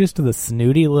she introduced to the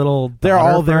snooty little They're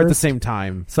all there at the first? same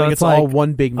time. So it's all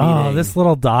one big meeting. Oh, this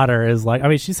little daughter is like, I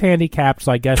mean, she's handicapped,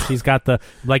 so I guess she's got the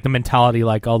mentality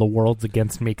like, oh, the world's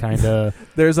against me kind of.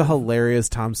 There's a hilarious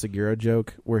Tom Segura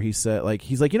joke where he said, like,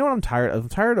 he's like, you know what I'm tired of? I'm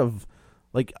tired of,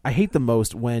 like, I hate the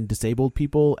most when disabled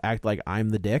people act like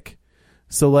I'm the dick.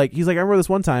 So, like, he's like, I remember this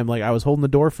one time, like, I was holding the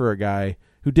door for a guy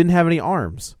who didn't have any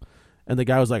arms. And the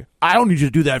guy was like, I don't need you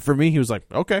to do that for me. He was like,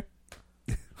 okay.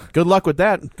 Good luck with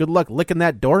that. Good luck licking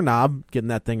that doorknob, getting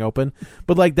that thing open.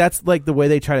 But, like, that's, like, the way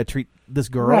they try to treat this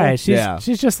girl. Right.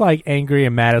 She's just, like, angry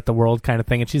and mad at the world kind of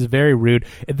thing, and she's very rude.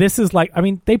 This is, like, I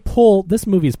mean, this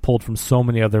movie is pulled from so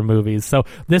many other movies. So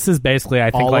this is basically,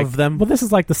 I think, all like... of them? Well, this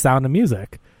is like The Sound of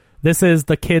Music. This is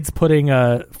the kids putting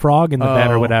a frog in the bed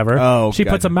or whatever. She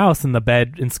puts a mouse in the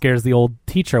bed and scares the old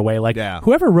teacher away. Like,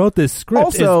 whoever wrote this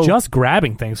script is just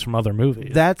grabbing things from other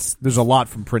movies. There's a lot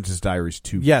from Princess Diaries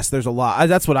too. Yes, there's a lot.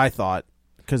 That's what I thought.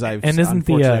 Because I've seen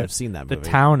that movie. The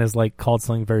town is like called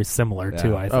something very similar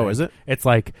too, I think. Oh, is it? It's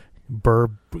like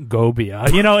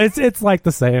Burgobia. You know, it's like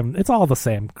the same. It's all the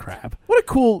same crap. What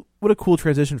a cool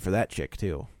transition for that chick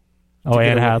too. Oh,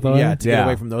 Anne Hathaway? Yeah, to get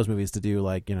away from those movies to do,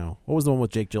 like, what was the one with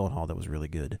Jake Gyllenhaal that was really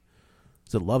good?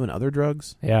 Is it Love and Other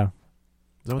Drugs? Yeah.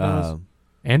 Is that what that was?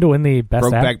 And to win the best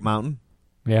Brokeback Mountain.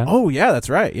 Yeah. Oh, yeah, that's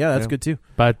right. Yeah, that's good too.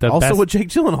 But also with Jake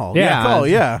Gyllenhaal.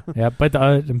 Yeah. Yeah. But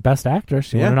the best actress,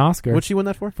 she won an Oscar. What'd she win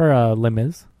that for? For Les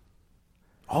Mis.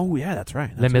 Oh, yeah, that's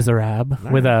right. Les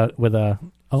Miserables with a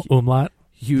umlaut.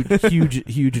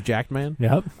 Huge jacked man.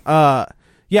 Yep.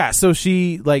 Yeah, so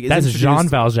she like that's Jean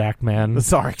Valjean, man.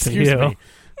 Sorry, excuse me.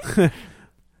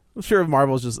 I'm sure if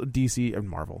Marvel's just DC and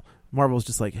Marvel's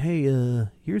just like, hey,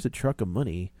 here's a truck of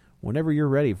money. Whenever you're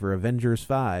ready for Avengers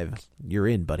 5, you're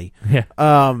in, buddy. Yeah.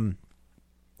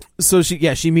 So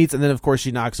she meets, and then of course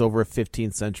she knocks over a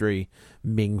 15th century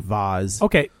Ming vase.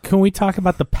 Okay, can we talk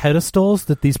about the pedestals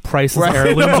that these priceless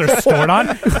heirlooms are stored on?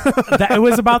 It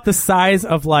was about the size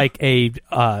of like a.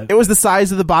 It was the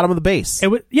size of the bottom of the base. It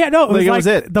was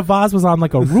the vase was on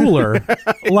like a ruler.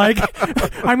 Like,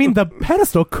 I mean, the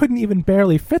pedestal couldn't even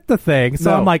barely fit the thing.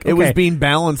 So I'm like, okay. It was being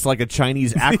balanced like a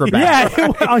Chinese acrobat.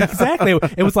 Exactly.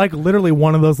 It was like literally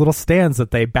one of those little stands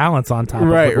that they balance on top of.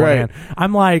 Right.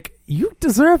 I'm like, you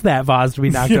deserve that vase to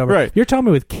be knocked over. Right. You're telling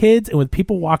me with kids and with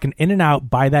people walking in and out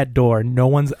by that door, no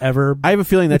one's ever... I have a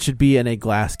feeling that should be in a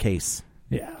glass case.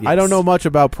 Yeah. Yes. I don't know much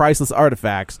about priceless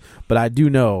artifacts, but I do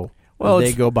know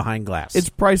they go behind glass. It's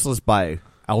priceless by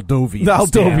Aldovian The Aldovian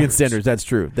standards. standards. That's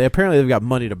true. They've got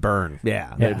money to burn.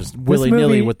 Yeah. They're Yeah. just This willy-nilly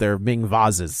movie- with their Ming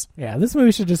vases. Yeah, this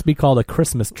movie should just be called a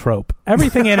Christmas trope.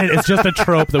 Everything in it is just a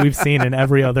trope that we've seen in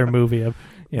every other movie.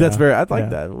 That's very. I like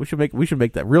that. We should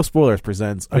make that. Real Spoilers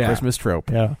presents a Christmas trope.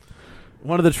 Yeah.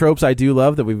 One of the tropes I do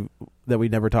love that we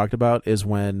never talked about is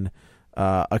when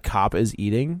a cop is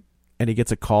eating and he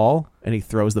gets a call and he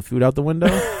throws the food out the window.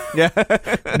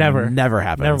 Never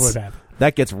happens. Never would happen.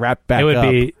 That gets wrapped back It would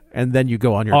up, be- and then you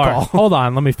go on your All call. right, hold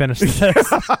on, let me finish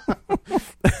this.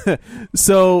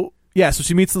 So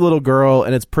she meets the little girl,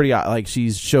 and it's pretty like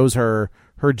she shows her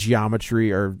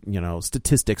geometry or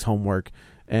statistics homework,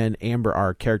 and Amber,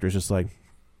 our character, is just like,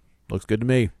 looks good to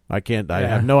me. I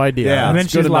have no idea. And then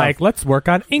It's she's good like, enough. let's work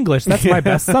on English. That's my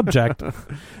best subject.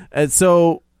 And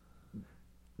so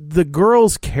the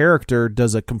girl's character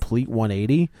does a complete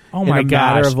 180. Oh my in a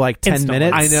matter gosh. of like 10 Instantly.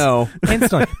 minutes. I know.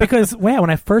 Instantly. Because when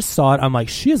I first saw it, I'm like,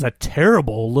 she is a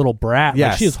terrible little brat. Like,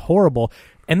 Yes. she is horrible.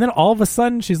 And then all of a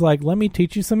sudden, she's like, let me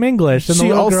teach you some English. And the She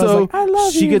little girl's also like, I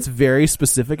love she you. gets very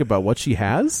specific about what she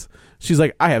has. She's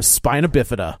like, I have spina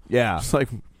bifida. Yeah. It's like,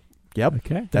 yep,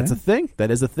 Okay, that's yeah. a thing.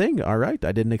 That is a thing. All right,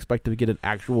 I didn't expect to get an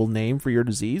actual name for your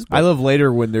disease. But I love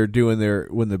later when they're doing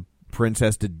when the prince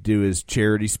has to do his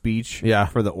charity speech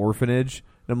for the orphanage.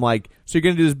 And I'm like, so you're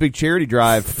going to do this big charity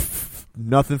drive.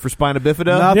 Nothing for spina bifida?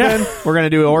 Nothing. Yeah. We're going to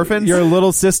do orphans? Your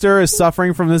little sister is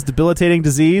suffering from this debilitating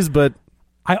disease, but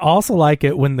I also like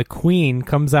it when the queen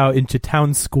comes out into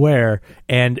town square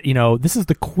and, this is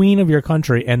the queen of your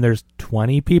country and there's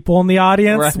 20 people in the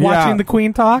audience Right. watching Yeah. the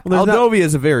queen talk. Aldovia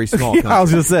is a very small country. I was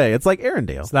going to say, it's like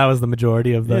Arendelle. So that was the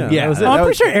majority of the... Yeah, that was it. I'm That pretty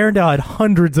was- sure Arendelle had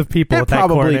hundreds of people It at that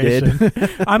probably coronation.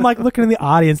 I'm like looking in the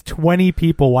audience, 20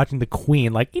 people watching the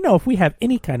queen. Like, if we have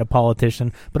any kind of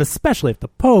politician, but especially if the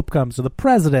Pope comes or the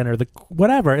president or the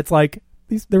whatever, it's like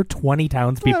there are 20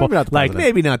 townspeople. maybe not the like,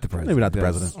 president. Maybe not the president. Maybe not the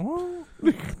Yes. president.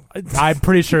 I'm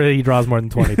pretty sure he draws more than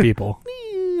 20 people.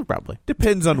 Probably.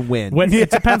 Depends on when. It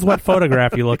depends what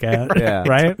photograph you look at, Yeah.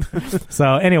 right?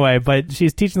 So anyway, but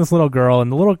she's teaching this little girl,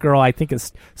 and the little girl I think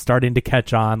is starting to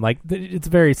catch on. Like it's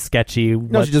very sketchy.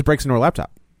 No, she just breaks into her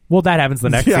laptop. Well, that happens the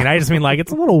next Yeah. scene. I just mean like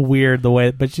it's a little weird the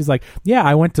way, but she's like, yeah,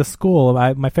 I went to school.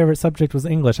 My favorite subject was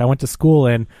English. I went to school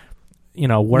in,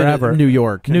 wherever. New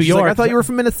York. New And she's like, York. I thought you were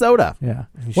from Minnesota. Yeah.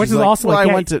 She's Which is like, also well, like,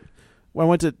 I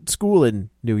went to school in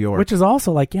New York. which is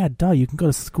also like, yeah, duh, you can go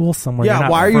to school somewhere. Yeah, you're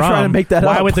not why are you from. trying to make that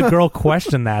Why up? would the girl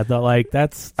question that? Though, like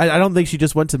that's. I don't think she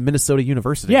just went to Minnesota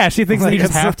University. Yeah, she thinks that you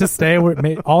just Like, have to stay where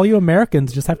all you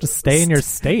Americans just have to stay in your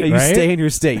state, Yeah, you right? stay in your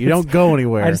state. You don't go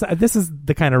anywhere. This is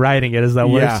the kind of writing it is that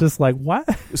where Yeah. it's just like what?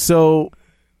 So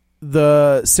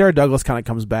the Sarah Douglas kind of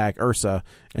comes back, Ursa,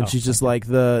 and she's just like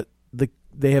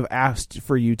they have asked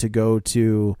for you to go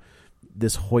to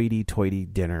this hoity-toity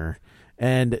dinner,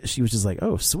 and she was just like,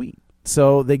 oh, sweet.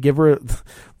 So they give her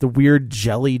the weird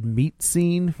jellied meat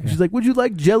scene. She's like, would you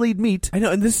like jellied meat? I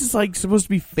know, and this is like supposed to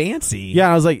be fancy.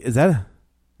 Yeah, I was like,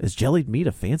 is jellied meat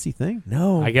a fancy thing?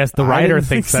 No. I guess the I writer didn't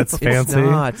thinks think that's so. It's fancy.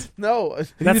 not. No,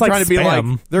 That's You're like trying to be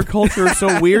spam. like, their culture is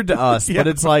so weird to us, but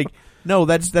it's like, no,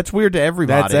 that's weird to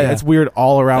everybody. that's weird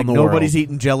all around Like the world. nobody's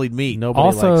eating jellied meat. Nobody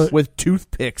Also- likes with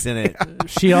toothpicks in it.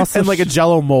 She also and like a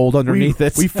Jello mold underneath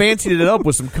it. We fancied it up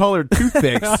with some colored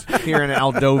toothpicks here in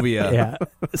Aldovia. yeah.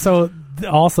 So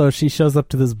also she shows up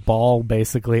to this ball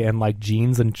basically in like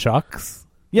jeans and chucks.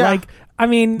 Yeah. Like I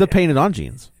mean the painted on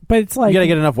jeans. but it's like You gotta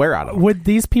get enough wear out of them. would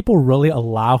these people really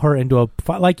allow her into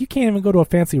like you can't even go to a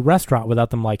fancy restaurant without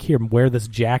them like here wear this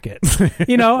jacket.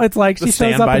 It's like The she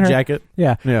shows up standby in her, jacket.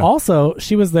 Yeah. Yeah. Also,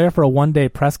 she was there for a 1-day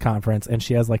press conference and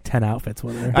she has like 10 outfits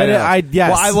with her. I know.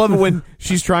 yes. Well, I love it when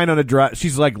she's trying on a dress.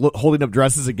 She's like holding up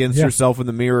dresses against Yeah. herself in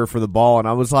the mirror for the ball, and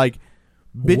I was like,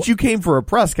 "Bitch, you came for a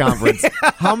press conference.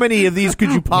 How many of these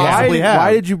could you possibly have?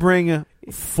 Why did you bring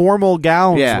formal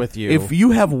gowns yeah. with you? If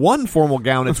you have one formal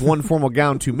gown, it's one formal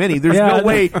gown too many. There's Yeah. no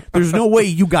way. There's no way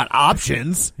you got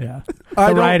options. Yeah.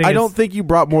 I writing don't, I is- don't think you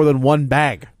brought more than one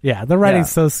bag. Yeah, the writing's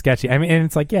Yeah. so sketchy. I mean, and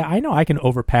it's like, yeah, I know I can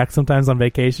overpack sometimes on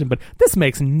vacation, but this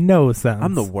makes no sense.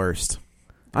 I'm the worst.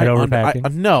 At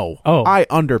overpacking? No. Oh. I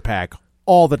underpack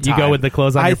all the You time. go with the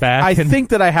clothes on I, your back I and- think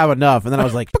that I have enough, and then I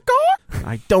was like,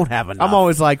 I don't have enough. I'm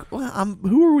always like, well,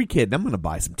 who are we kidding? I'm going to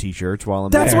buy some t-shirts while I'm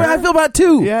That's there. the way I feel about it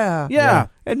too. Yeah. Yeah.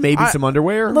 And maybe some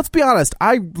underwear. Let's be honest.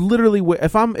 I literally,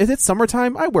 if it's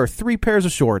summertime, I wear 3 pairs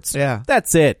of shorts. Yeah.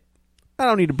 That's it. I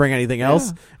don't need to bring anything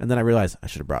else. And then I realized I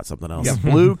should have brought something else. Yeah,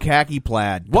 blue khaki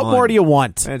plaid. What Done. more do you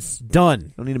want? That's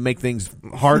Done. Don't need to make things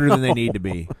harder than they need to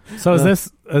be. So is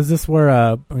this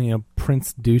where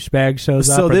Prince douchebag shows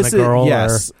up? So and this the girl is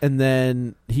yes, and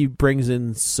then he brings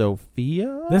in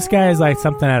Sophia. This guy is like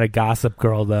something out of Gossip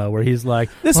Girl, though, where he's like,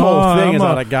 this whole thing is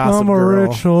out of Gossip Girl. I'm a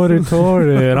rich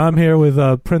hoity-toity, and I'm here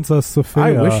with Princess Sophia.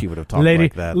 I wish he would have talked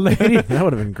like that. That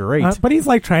would have been great. But he's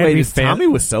like trying to be Tommy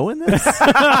Wiseau in this?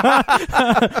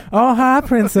 Oh, hi,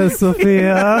 Princess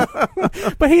Sophia.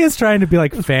 But he is trying to be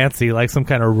like fancy, like some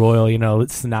kind of royal,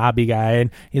 snobby guy,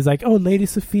 and he's like, oh, Lady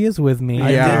Sophia's with me.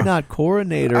 I did not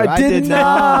coronate her. I did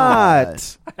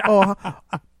not.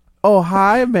 Oh,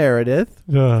 hi, Meredith.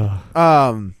 Yeah,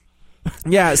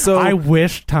 so I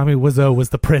wish Tommy Wiseau was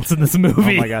the prince in this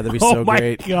movie. Oh my god, that'd be so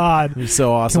great. Oh my god, that'd be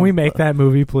so awesome. Can we make that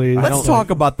movie, please? Let's talk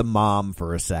about the mom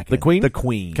for a second. The queen? The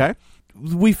queen. Okay.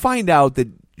 We find out that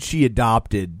she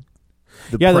adopted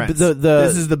the prince.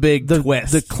 This is the big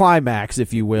twist. The climax,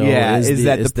 if you will. Yeah, is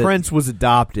that the prince was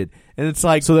adopted. And it's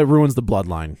like... So that ruins the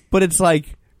bloodline. But it's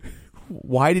like,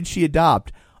 why did she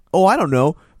adopt? Oh, I don't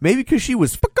know. Maybe because she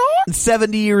was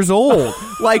 70 years old.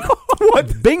 Like,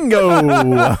 what? Bingo!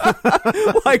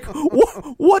 Like,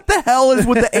 what the hell is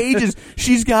with the ages?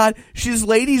 She's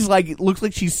lady's like, looks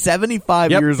like she's 75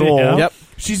 years old. Yep.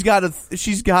 She's got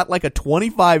like a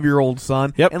 25-year-old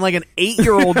son. Yep. And like an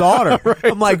 8-year-old daughter. Right.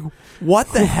 I'm like,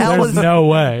 what the hell There's no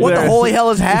way. What the holy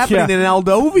hell is happening in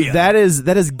Aldovia? That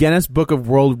is Guinness Book of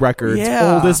World Records.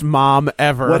 Oldest mom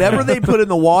ever. Whatever they put in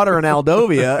the water in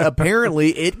Aldovia,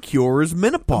 apparently it cures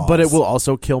menopause. But it will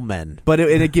also kill men. But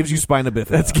it gives you spina bifida.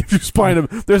 That gives you spina.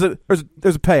 There's a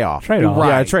payoff. Trade-off. Right.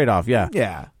 Yeah, Right. trade-off. Yeah.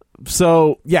 Yeah.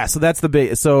 So that's the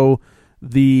big. So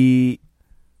the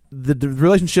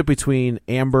relationship between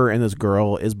Amber and this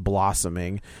girl is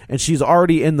blossoming, and she's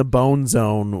already in the bone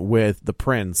zone with the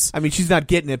prince. I mean, she's not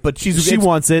getting it, but she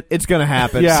wants it. It's going to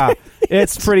happen. Yeah,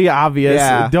 it's pretty obvious.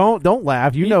 Yeah. Don't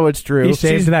laugh. You know it's true. He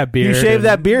shaved that beard. You shaved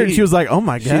that beard, and she was like, "Oh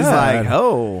my god!" She's like,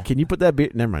 "Oh, can you put that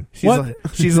beard?" Never mind.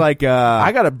 She's like,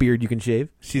 I got a beard you can shave.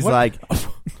 She's like,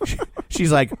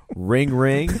 ring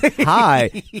ring.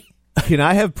 Hi. Can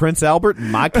I have Prince Albert in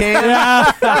my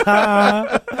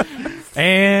can?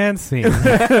 And scene.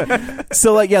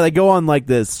 So they go on like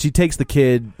this. She takes the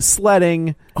kid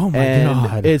sledding. Oh my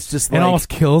god! It's just like, almost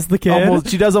kills the kid.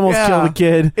 She does almost kill the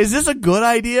kid. Is this a good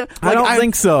idea? I don't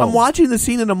think so. I'm watching the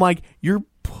scene and I'm like, you're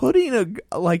putting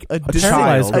a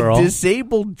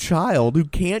disabled child who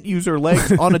can't use her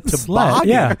legs on a toboggan.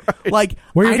 Yeah. Like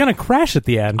where you're gonna crash at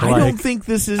the end. I don't think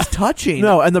this is touching.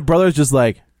 No, and the brother's just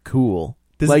like, cool.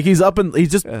 He's up and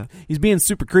he's being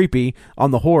super creepy on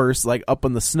the horse, like up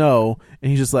in the snow, and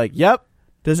he's just like, "Yep."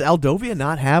 Does Aldovia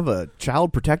not have a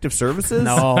child protective services?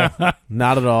 No,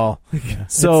 not at all.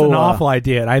 So it's an awful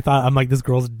idea, and I'm like, this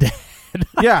girl's dead.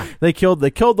 Yeah, they killed the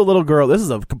little girl. This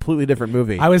is a completely different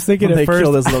movie. I was thinking they at first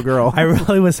killed this little girl. I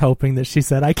really was hoping that she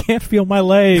said, "I can't feel my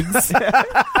legs."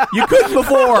 You couldn't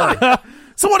before.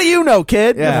 So what do you know,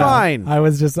 kid? Yeah. You're fine. I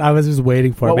was just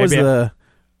waiting for what it.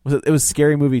 It was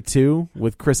Scary Movie 2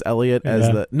 with Chris Elliott as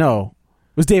it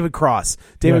was David Cross.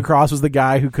 David Cross was the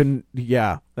guy who couldn't.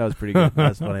 Yeah, that was pretty good.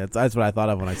 That's funny. That's what I thought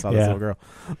of when I saw this little girl.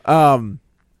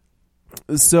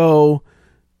 So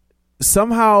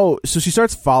somehow, she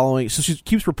starts following. So she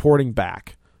keeps reporting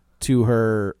back to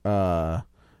her ethnic,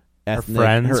 her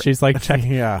friends. She's like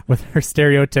checking with her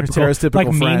stereotypical like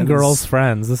friends. Mean Girls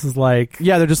friends. This is like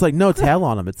they're just like, no, tell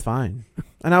on him. It's fine.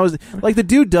 And I was like, the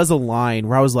dude does a line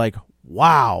where I was like,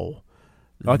 wow.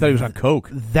 Oh, I thought he was on coke.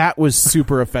 That was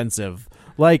super offensive.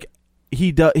 Like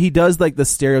he does like the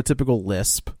stereotypical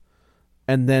lisp,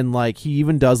 and then like he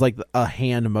even does like a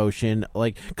hand motion,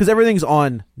 like because everything's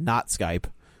on not Skype,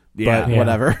 but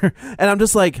whatever. And I'm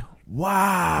just like,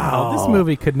 wow, this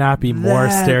movie could not be more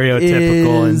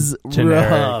stereotypical and generic.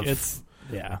 Rough. It's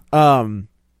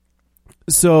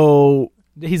So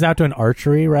he's out doing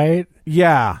archery, right?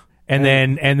 Yeah. And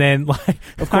then, like,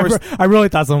 of course, I really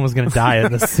thought someone was going to die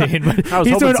in this scene. But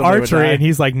he's doing archery, and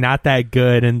he's like not that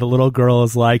good. And the little girl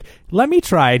is like, "Let me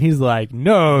try." And he's like,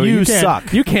 "No, you can't,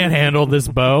 suck. You can't handle this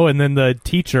bow." And then the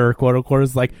teacher, quote unquote,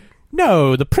 is like,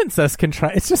 "No, the princess can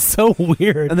try." It's just so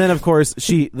weird. And then, of course,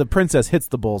 the princess hits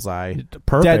the bullseye.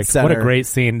 Perfect. Dead center. What a great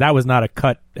scene. That was not a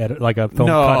cut, like a film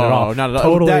cut at all. Not at all.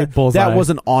 Totally bullseye. That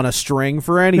wasn't on a string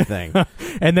for anything.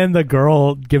 And then the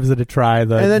girl gives it a try.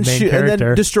 The main character. And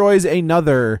then destroys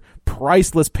another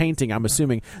priceless painting. I'm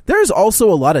assuming there's also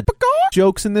a lot of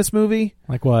jokes in this movie.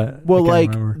 Like what? Well,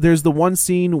 like there's the one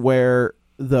scene where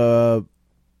the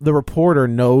reporter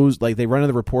knows, like they run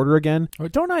into the reporter again. Oh,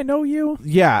 don't I know you?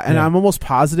 Yeah, and I'm almost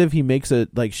positive he makes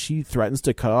she threatens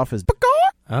to cut off his.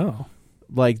 Oh.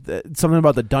 Like something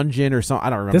about the dungeon or something. I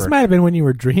don't remember. This might have been when you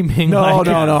were dreaming. No.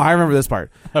 I remember this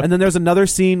part. And then there's another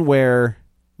scene where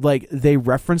like they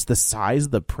reference the size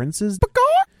of the prince's.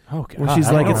 Oh, God. Where she's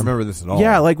I like, don't remember this at all.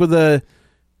 Yeah, like with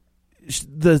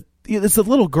it's a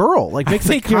little girl. Like makes I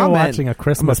think a you're comment. watching a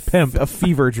Christmas Pimp. A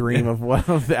fever dream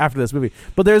of after this movie.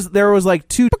 But there was like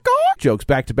 2 jokes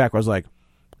back to back where I was like,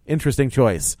 interesting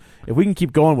choice. If we can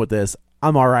keep going with this,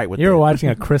 I'm all right with it. You're watching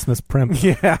a Christmas Primp.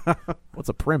 Yeah. What's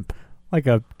a primp? Like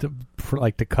to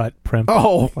cut primp.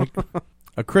 Oh. Like,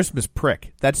 a Christmas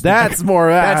prick. That's more.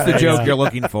 That's the there you joke go. you're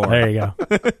looking for. there you go.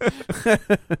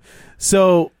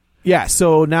 So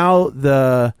now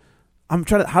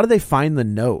how do they find the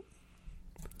note?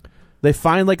 They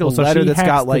find like a Well, so letter she that's hacks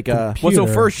got the like a. Well, so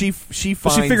computer. first she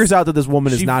finds, She figures out that this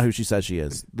woman is she- not who she says she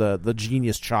is. The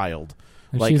genius child.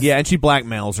 And Like she's- Yeah, and she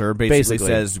blackmails her. Basically Basically.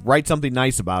 says, write something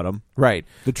nice about him. Right.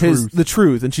 The truth. The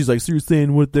truth. And she's like, so you're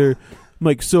saying what they're. I'm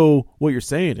like, so what you're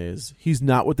saying is he's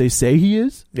not what they say he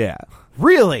is? Yeah.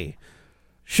 Really?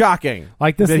 Shocking.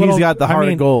 Like this that little, he's got the heart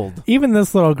of gold. Even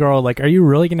this little girl, like, are you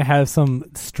really going to have some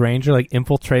stranger like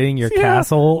infiltrating your Yeah,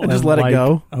 castle and just let it like,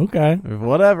 go? Okay.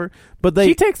 Whatever. But they.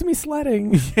 She takes me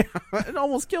sledding. It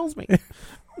almost kills me.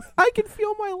 I can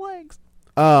feel my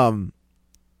legs.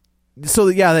 So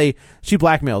yeah, she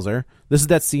blackmails her. This is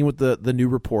that scene with the new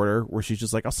reporter where she's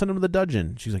just like, "I'll send him to the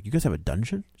dungeon." She's like, "You guys have a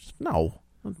dungeon?" She's like, "No,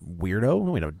 weirdo.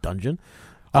 We don't have a dungeon."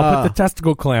 I'll put the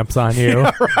testicle clamps on you.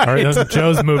 Yeah, right. Or this is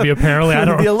Joe's movie, apparently. I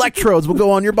don't. The electrodes will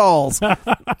go on your balls.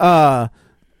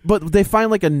 But they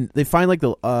find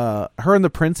the her and the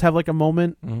prince have like a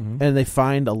moment, and they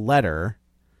find a letter,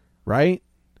 right?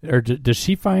 Or does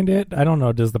she find it? I don't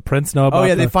know. Does the prince know about? Oh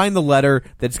yeah, they find the letter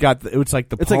that's got. It's like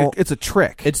the. It's a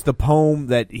trick. It's the poem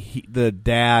that the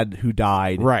dad who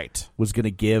died right was going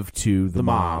to give to the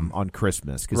mom mom on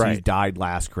Christmas because he Right. died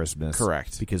last Christmas.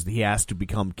 Correct. Because he has to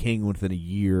become king within a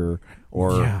year,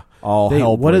 or Yeah. all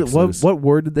hell breaks loose. What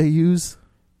word did they use?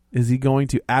 Is he going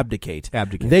to abdicate?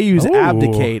 Abdicate. They use Ooh.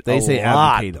 abdicate. They a say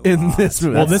lot abdicate a in lot. this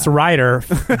movie. Well, this writer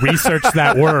researched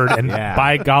that word, and Yeah.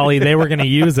 by golly, they were going to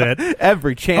use it.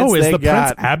 every chance. Oh, is they the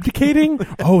got. prince abdicating?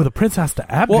 Oh, the prince has to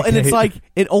abdicate. Well, and it's like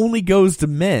it only goes to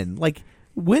men. Like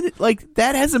when, like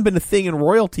that hasn't been a thing in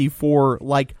royalty for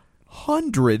like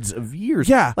hundreds of years.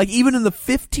 Yeah. like even in the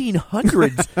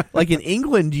 1500s, like in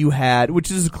England, you had,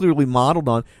 which is clearly modeled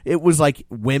on. It was like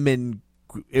women.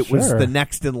 It was Sure. the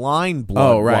next in line.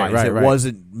 Blood. Oh, right, right, It right.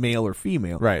 wasn't male or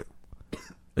female. Right.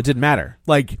 It didn't matter.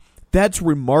 Like that's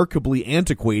remarkably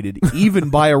antiquated, even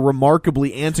by a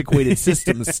remarkably antiquated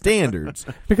system of standards.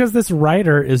 because this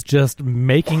writer is just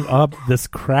making up this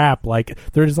crap. Like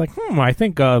they're just like, I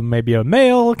think maybe a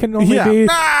male can only be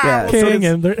Yeah, king,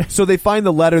 so, and they're- so they find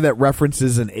the letter that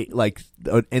references an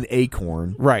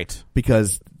acorn, Right.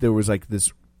 because there was like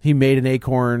this. He made an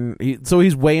acorn. So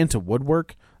he's way into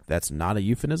woodwork. That's not a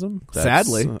euphemism.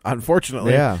 Sadly.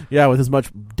 Unfortunately. Yeah. Yeah, with as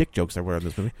much dick jokes there were in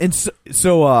this movie. And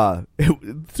so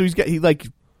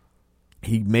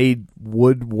he made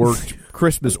woodworked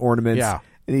Christmas ornaments. Yeah.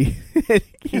 And he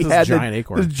This had giant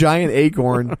acorn. this giant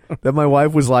acorn that my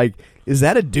wife was like, "Is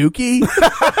that a dookie?"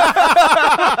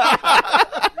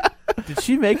 Did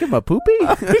she make him a poopy?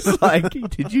 It's like,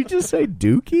 did you just say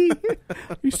dookie?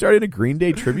 You started a Green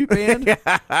Day tribute band? It's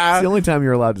the only time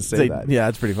you're allowed to say that. Yeah,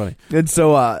 that's pretty funny. And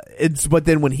so but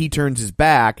then when he turns his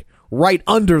back, right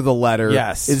under the letter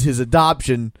Yes. is his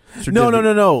adoption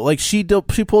certificate. No. Like she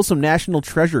pulls some National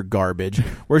Treasure garbage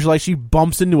where she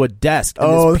bumps into a desk and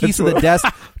Oh, this piece of the desk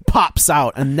pops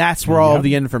out, and that's where all of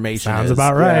the information Sounds is.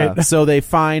 about right. Yeah. So they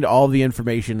find all the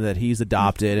information that he's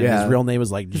adopted, and Yeah. his real name is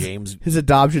like James. His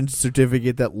adoption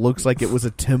certificate that looks like it was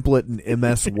a template in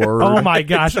MS Word. oh my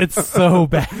gosh, it's so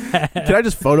bad. Can I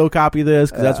just photocopy this?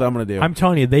 Because that's what I'm going to do. I'm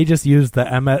telling you, they just use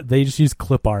they just use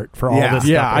clip art for all this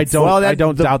Yeah, stuff. I It's- don't. Well, I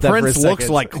don't the doubt that for a Prince looks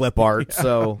second. like clip art,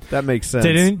 so that makes sense.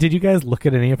 Did you guys look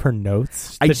at any of her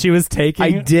notes that she was taking?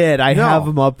 I did. I No. have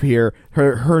them up here.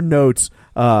 Her notes.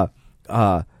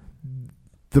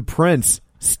 The prince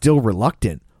still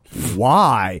reluctant.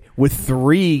 Why? With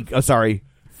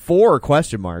 4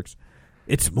 question marks.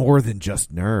 It's more than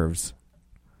just nerves.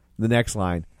 The next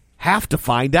line. Have to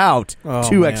find out. Oh,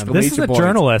 2 man. exclamation This is a points.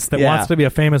 journalist that Yeah. wants to be a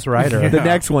famous writer. The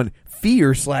next one.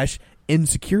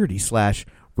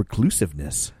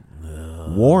 Fear/insecurity/reclusiveness.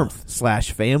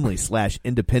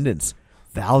 Warmth/family/independence.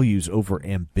 Values over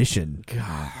ambition.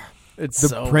 It's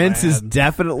The prince is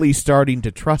definitely starting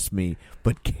to trust me,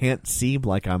 but can't seem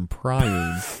like I'm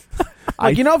prying.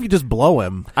 if you just blow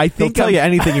him, I think he'll tell I'm- you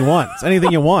anything he wants.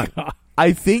 Anything you want.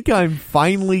 I think I'm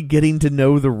finally getting to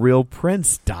know the real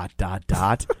prince. ...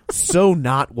 So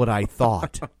not what I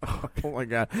thought. Oh my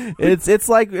god! It's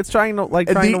like it's trying to And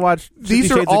to watch. 50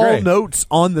 These are Shades of all Grey. notes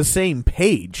on the same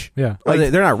page. Yeah.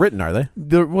 They're not written, are they?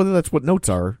 Well, that's what notes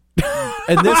are.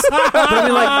 And this, but I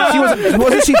mean, like,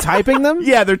 wasn't she typing them?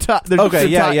 Yeah, they're okay.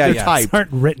 they're Yeah. typed.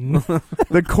 Aren't written.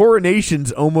 The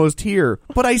coronation's almost here,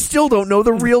 but I still don't know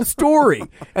the real story.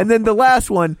 And then the last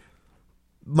one,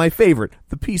 my favorite,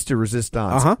 the piece de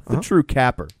resistance, the true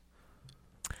capper.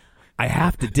 I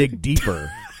have to dig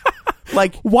deeper.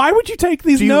 Like, why would you take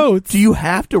these notes? Do you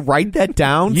have to write that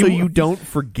down so you don't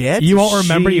forget? You won't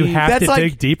remember. You have to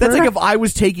dig deeper. That's like if I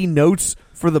was taking notes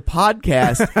for the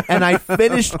podcast and I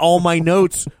finished all my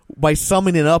notes by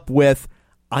summing it up with,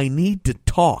 I need to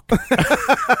talk.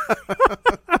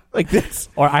 Like this.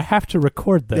 Or I have to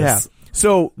record this. Yeah.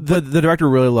 So the director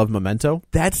really loved Memento.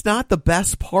 that's not the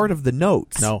best part of the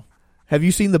notes. No. Have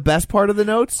you seen the best part of the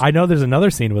notes? I know there's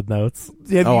another scene with notes.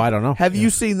 I don't know. Have you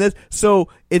seen this? So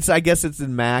I guess it's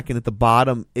in Mac, and at the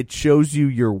bottom it shows you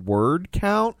your word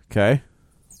count. Okay.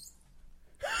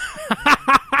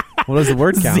 What does the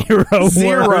word count? Zero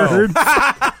words.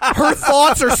 Her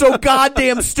thoughts are so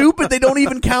goddamn stupid they don't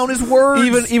even count as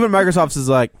words. Even Microsoft is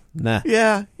like, nah.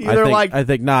 Yeah, I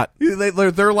think not.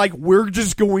 They're like, we're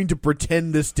just going to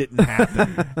pretend this didn't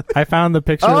happen. I found the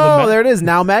picture. Oh, there it is.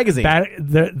 Now Magazine.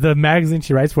 The magazine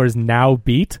she writes for is Now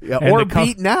Beat. Yeah, or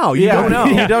Beat Now. You don't know.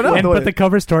 Yeah. You don't know. But the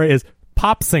cover story is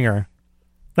Pop Singer.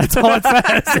 That's all it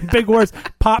says in big words.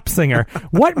 Pop singer.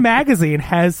 What magazine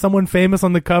has someone famous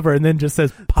on the cover and then just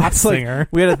says pop singer? Like,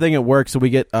 we had a thing at work, so we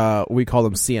get we call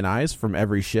them CNIs from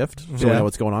every shift, so we know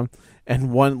what's going on.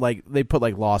 And one, like, they put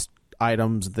like lost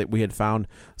items that we had found.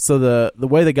 So the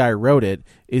way the guy wrote it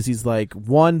is he's like,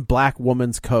 one black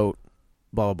woman's coat,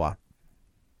 blah blah blah.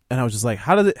 And I was just like,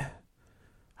 how do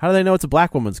they know it's a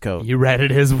black woman's coat? You read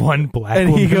it as one black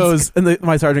and woman's he goes, and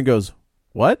my sergeant goes,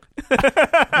 what?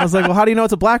 I was like, well, how do you know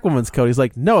it's a black woman's coat? He's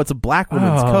like, no, it's a black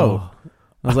woman's coat.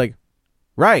 I was like,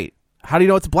 right. How do you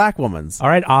know it's a black woman's? All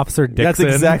right, Officer Dixon.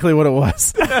 That's exactly what it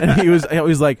was. And he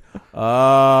was like, oh,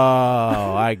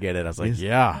 I get it. I was like,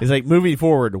 yeah. He's like, moving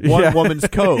forward, one woman's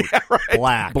coat,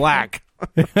 black.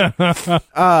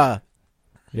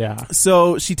 Yeah.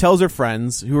 So she tells her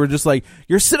friends who are just like,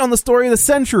 you're sitting on the story of the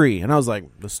century. And I was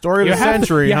like, the story of the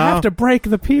century, you have to break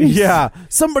the piece. Yeah.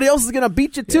 Somebody else is going to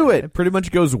beat you to it. It pretty much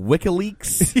goes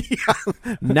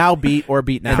WikiLeaks. Now Beat or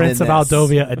Beat Now. Prince of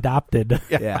Moldova adopted.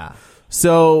 Yeah.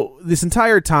 So this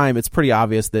entire time, it's pretty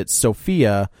obvious that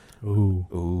Sophia,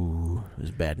 Ooh, this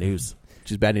is bad news.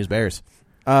 She's bad news bears.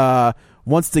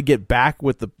 Wants to get back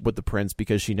with the prince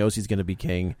because she knows he's going to be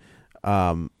king.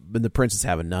 But the prince is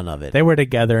having none of it. They were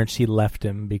together, and she left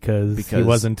him because he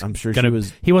wasn't. I'm sure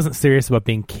he wasn't serious about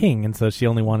being king, and so she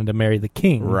only wanted to marry the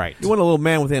king. Right. You want a little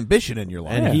man with ambition in your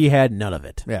life, and he had none of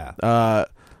it. Yeah.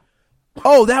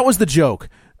 Oh, that was the joke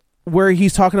where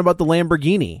he's talking about the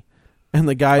Lamborghini. And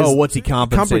the guy's... Oh, what's he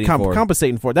compensating for?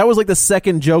 Compensating for. That was like the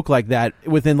second joke like that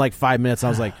within like 5 minutes. I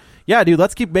was like, yeah, dude,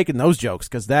 let's keep making those jokes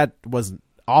because that was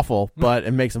awful, but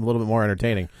it makes them a little bit more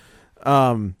entertaining.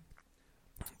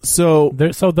 So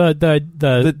the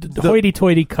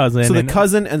hoity-toity cousin... So the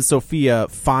cousin and Sophia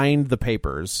find the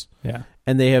papers. Yeah.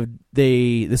 And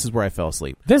this is where I fell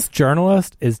asleep. This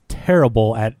journalist is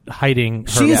terrible at hiding her...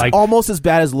 She's almost as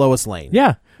bad as Lois Lane.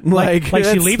 Yeah. Like she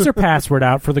that's- leaves her password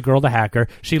out for the girl to hack her.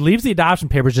 She leaves the adoption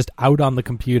papers just out on the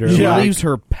computer. She like, leaves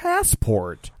her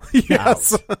passport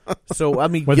Yes. out. So, I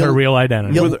mean... with her real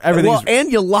identity.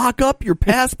 And you lock up your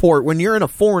passport when you're in a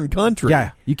foreign country.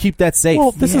 Yeah, you keep that safe.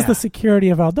 Well, this is the security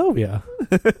of Moldova.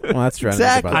 Well, that's true.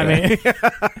 Exactly. I mean...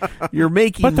 You're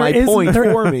making But my point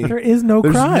for me. There is no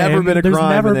There's crime. never been a There's crime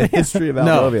never in the been- history of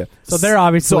No. Moldova. So they're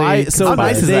obviously... How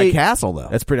nice is that castle, though?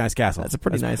 That's a pretty nice castle. That's a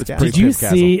pretty nice castle. Did you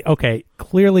see... Okay,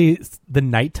 clearly the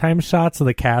nighttime shots of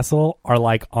the castle are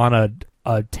like on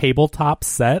a tabletop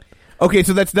set. Okay,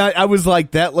 so that's not... I was like,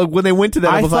 that. Like, when they went to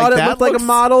that, I was thought like, it that looked like a looks-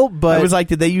 model, but I was like,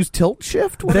 did they use tilt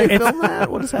shift when they filmed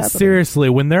that? What is happening? Seriously,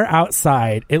 when they're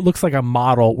outside, it looks like a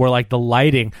model where like the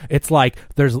lighting, it's like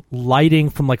there's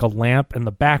lighting from like a lamp in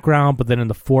the background, but then in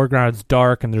the foreground it's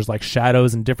dark and there's like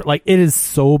shadows and different, like it is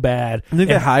so bad. I think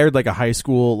they hired like a high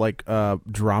school like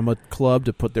drama club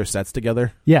to put their sets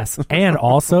together. Yes. And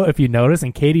also, if you notice,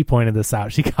 and Katie pointed this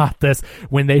out, she got this,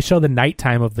 when they show the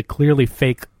nighttime of the clearly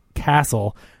fake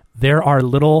castle, there are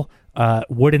little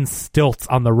wooden stilts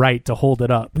on the right to hold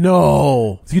it up.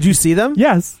 No. Did you see them?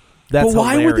 Yes. That's but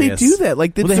why would they hilarious. do that?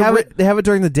 Like, Well, they have it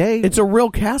during the day. It's a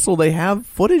real castle. They have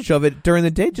footage of it during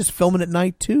the day. Just film it at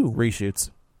night too.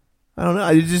 reshoots. I don't know.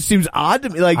 It just seems odd to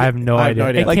me. Like, I have no idea.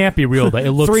 It Like, can't be real. It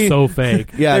looks so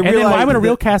fake. Yeah, and they then why realized would a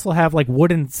real that- castle have like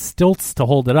wooden stilts to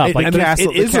hold it up? Like I mean,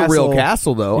 castle- it is the a real castle-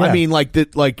 castle, though. Yeah. I mean, like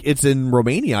it's in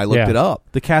Romania. I looked Yeah. it up.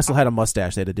 The castle had a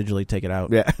mustache. They had to digitally take it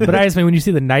out. Yeah. But I just mean when you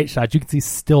see the night shots, you can see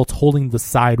stilts holding the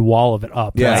side wall of it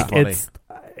up. Yeah. Like, Funny.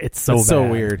 It's so bad. so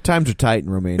weird. Times are tight in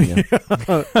Romania.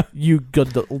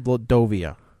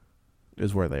 Yugoslavia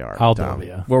is where they are.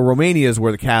 Moldavia. Well, Romania is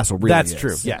where the castle really That's is.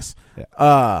 true. Yes.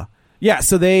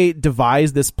 So they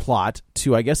devised this plot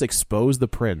to, I guess, expose the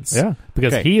prince. Yeah,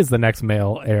 because he is the next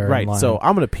male heir. Right. In line. So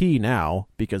I'm going to pee now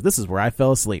because this is where I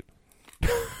fell asleep.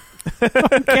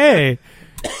 Okay.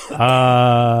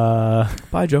 Bye,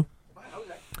 Joe.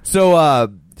 So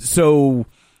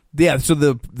the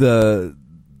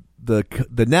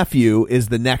nephew is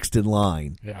the next in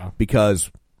line. Yeah.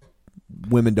 Because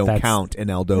women don't count in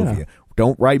Aldovia. Yeah.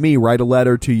 Don't write me. Write a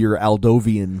letter to your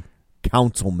Aldovian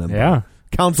council member. Yeah.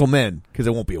 Councilmen, because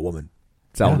it won't be a woman.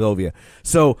 It's Aldovia.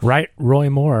 So right, Roy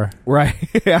Moore. Right.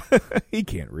 Yeah. He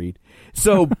can't read.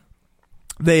 So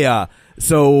they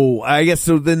so I guess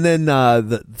so then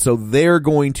so they're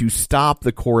going to stop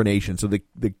the coronation. So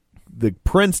the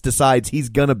prince decides he's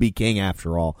gonna be king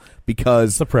after all,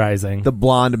 because surprising, the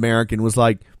blonde American was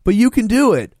like, but you can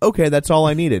do it. Okay, that's all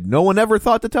I needed. No one ever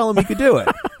thought to tell him he could do it.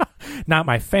 Not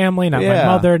my family, not my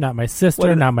mother, not my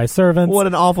sister, not my servants. What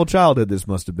an awful childhood this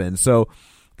must have been. So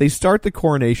they start the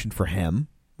coronation for him,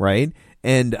 right?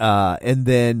 And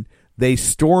then they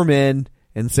storm in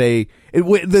and say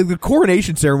the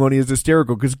coronation ceremony is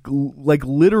hysterical because, like,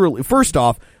 literally, first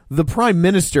off, the prime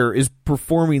minister is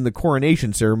performing the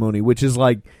coronation ceremony, which is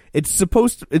like it's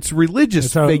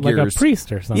religious figures, like a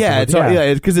priest or something. Yeah,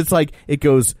 because it's like it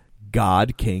goes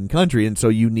God, king, country, and so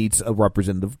you need a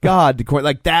representative of God to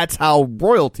like that's how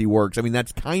royalty works. I mean,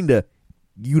 that's kind of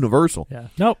universal. Yeah.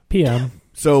 Nope. PM.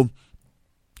 So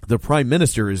the prime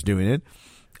minister is doing it,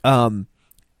 and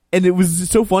it was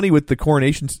so funny with the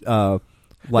coronation.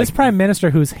 This prime minister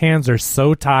whose hands are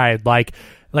so tied, like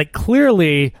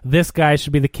clearly this guy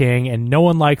should be the king, and no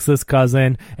one likes this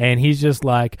cousin, and he's just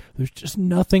like, there's just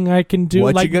nothing I can do.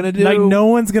 What like, you gonna do? Like no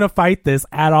one's gonna fight this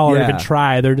at all or even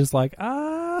try. They're just like,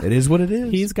 it is what it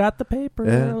is. He's got the paper.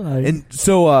 Yeah. And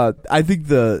so I think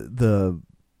the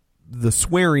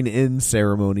swearing in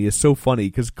ceremony is so funny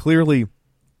because clearly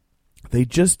they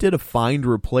just did a find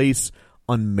replace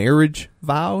on marriage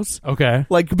vows. Okay.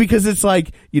 Like, because it's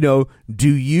like, do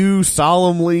you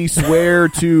solemnly swear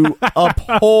to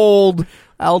uphold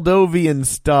Aldovian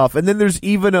stuff? And then there's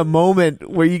even a moment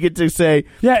where you get to say,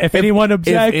 if anyone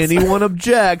objects. If anyone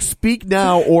objects, speak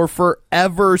now or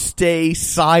forever stay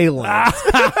silent.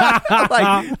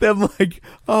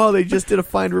 They just did a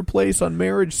find replace on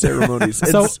marriage ceremonies.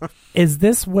 So is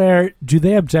this where, do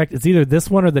they object? It's either this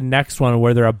one or the next one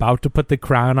where they're about to put the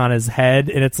crown on his head,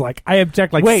 and it's like, I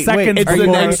object seconds it's before. the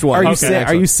next one.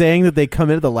 Are you saying that they come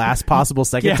in at the last possible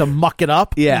second to muck it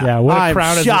up? Yeah.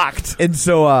 I'm shocked. And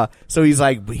so he's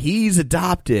like, he's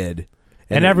adopted.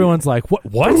 And everyone's like, what?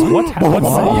 What's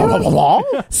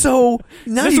So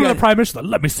now this you is the prime minister.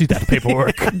 Let me see that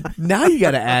paperwork. Now you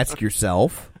got to ask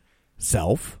yourself,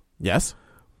 yes,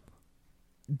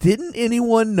 didn't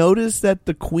anyone notice that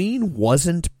the queen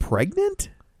wasn't pregnant?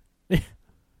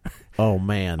 Oh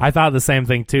man, I thought the same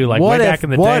thing too. Like way back in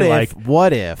the day,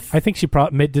 what if? I think she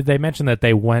did. They mention that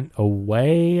they went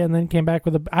away and then came back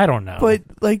with a? I don't know. But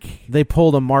they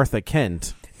pulled a Martha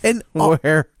Kent. And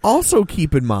also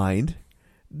keep in mind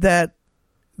that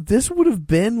this would have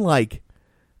been like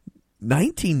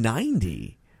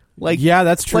 1990. Like, yeah,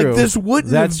 that's true. Like this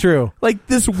wouldn't. That's true. Like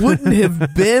this wouldn't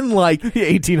have been like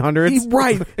 1800s.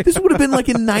 Right. This would have been like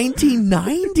in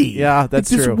 1990. Yeah, that's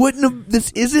this true. Wouldn't have.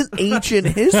 This isn't ancient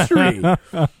history.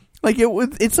 Like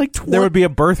it's like 20, there would be a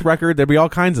birth record. There'd be all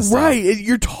kinds of stuff. Right.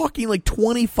 You're talking like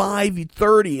 25,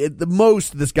 30 at the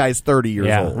most. This guy's 30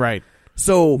 years old. Right.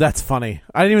 So that's funny.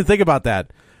 I didn't even think about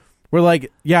that. We're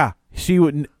like, she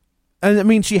wouldn't. I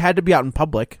mean, she had to be out in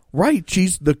public, right?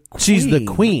 She's the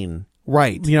queen,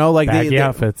 right? Like baggy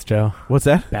outfits, Joe. What's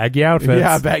that? Baggy outfits.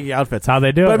 Yeah, baggy outfits. That's how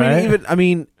they do it. Right?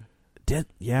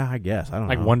 I guess I don't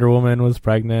know. Like Wonder Woman was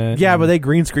pregnant. Yeah, but they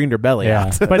green screened her belly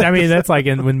out. But I mean, that's like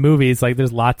in movies. Like,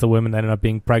 there's lots of women that end up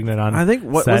being pregnant on. I think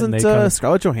wasn't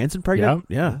Scarlett Johansson pregnant?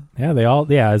 Yeah. They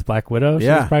all. Yeah, as Black Widow, she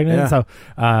was pregnant. Yeah. So,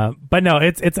 but no,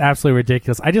 it's absolutely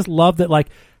ridiculous. I just love that. Like,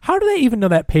 how do they even know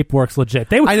that paperwork's legit?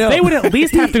 They would at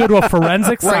least have to go to a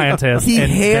forensic scientist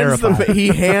and verify. He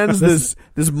hands this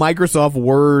Microsoft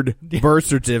Word birth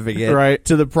certificate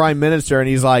to the prime minister, and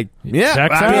he's like,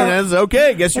 that's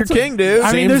okay. Guess you're king, dude.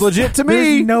 Seems legit to me.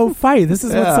 There's no fight. This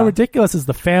is what's so ridiculous is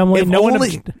the family.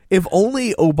 If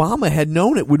only Obama had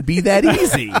known it would be that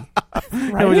easy.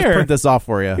 right we just here. print this off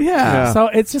for you. Yeah. So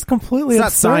it's just completely It's not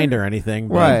absurd. signed or anything.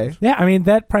 But Right. Yeah, I mean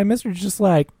that prime minister's just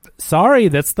like, sorry,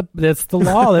 that's the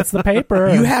law, that's the paper.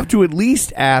 You have to at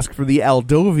least ask for the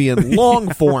Aldovian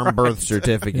long form birth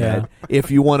certificate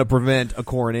if you want to prevent a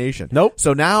coronation. Nope.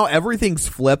 So now everything's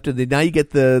flipped, and then now you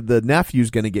get the nephew's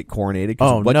going to get coronated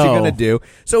because of what no. you're going to do.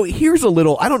 So here's a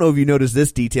little. I don't know if you noticed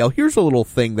this detail. Here's a little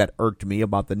thing that irked me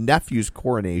about the nephew's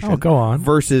coronation. Oh, go on.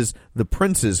 Versus the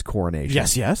prince's coronation.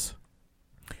 yes.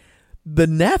 The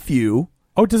nephew.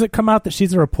 Oh, does it come out that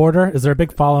she's a reporter? Is there a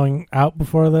big following out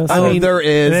before this? I mean, there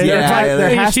is.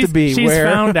 there has to be. She's where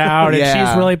found out, and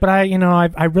Yeah. she's really. But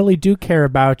I really do care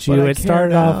about you. But I It care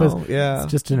started off now. as Yeah.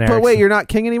 it's just generic. But wait, you're not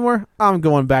king anymore? I'm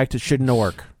going back to shouldn't have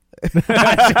work.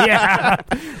 yeah,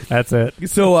 that's it.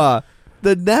 So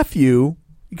the nephew,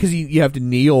 because you have to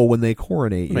kneel when they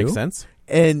coronate you. Makes sense.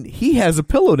 And he has a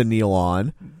pillow to kneel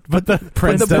on. But the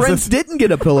prince But the prince didn't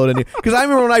get a pillow to kneel. Because I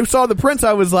remember when I saw the prince,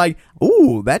 I was like,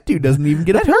 ooh, that dude doesn't even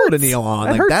get a pillow to kneel on.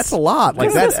 That Like, hurts. that's a lot.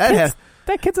 Like, that has...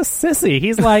 That kid's a sissy.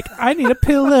 He's like, I need a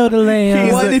pillow to lay on.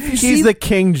 Well, if you see- He's the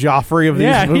King Joffrey of,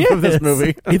 of this is.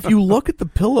 movie. If you look at the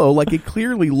pillow, like, it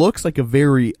clearly looks like a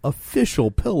very official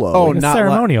pillow. Oh, Like a not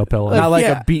ceremonial pillow. Not like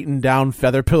Yeah. a beaten down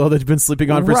feather pillow that you've been sleeping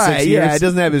on for right, 6 years. yeah. It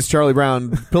doesn't have his Charlie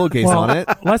Brown pillowcase Well, on it.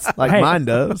 Like hey, mine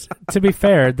does. To be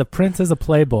fair, the prince is a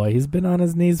playboy. He's been on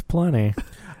his knees plenty.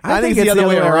 I think it's the other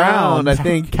way around. I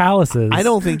think... Calluses. I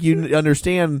don't think you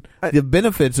understand the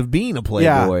benefits of being a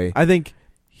playboy. Yeah, I think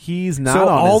he's not So on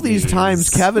all his these knees. times,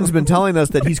 Kevin's been telling us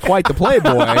that he's quite the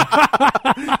playboy.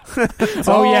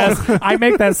 Oh yes, I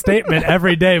make that statement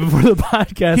every day before the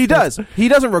podcast. He does. He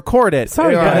doesn't record it.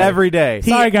 Sorry, but guys. every day.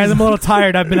 Sorry guys, I'm a little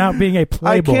tired. I've been out being a I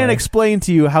playboy. can't explain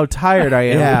to you how tired I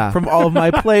am Yeah. from all of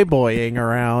my playboying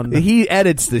around. He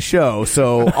edits the show,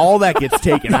 so all that gets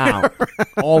taken out.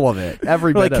 All of it.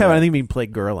 Every Like bit Kevin, of I it. think we play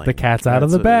girling. The cat's out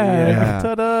of That's the what- bag. Yeah.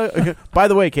 Ta-da. By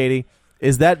the way, Katie,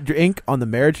 is that ink on the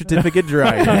marriage certificate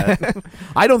dry yet?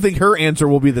 I don't think her answer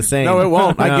will be the same. No, it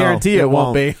won't. I No, guarantee it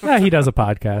won't be. Yeah, he does a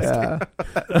podcast.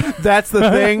 That's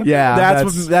the thing. Yeah, that's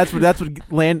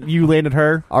what you landed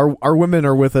her. Our women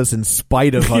are with us in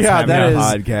spite of us having that a is.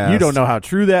 podcast. You don't know how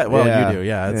true that. Well, Yeah. you do.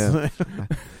 Yeah. It's,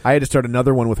 I had to start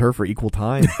another one with her for equal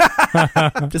time,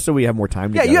 just so we have more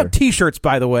time. yeah. together. You have T-shirts,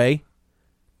 by the way.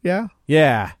 Yeah.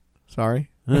 Yeah. Sorry,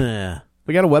 Ugh.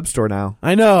 we got a web store now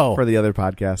I know. for the other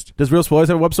podcast. Does Real Spoilers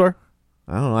have a web store?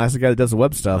 I don't know. Ask the guy that does the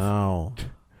web stuff. Oh.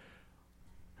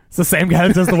 It's the same guy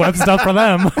that does the web stuff for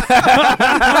them.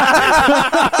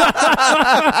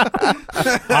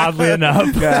 Oddly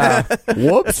enough. Yeah.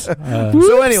 Whoops.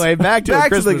 So anyway, back to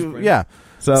Christmas. yeah.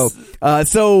 So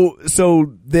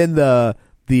then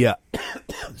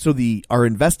our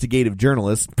investigative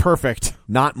journalist, Perfect.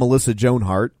 not Melissa Joan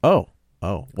Hart. Oh.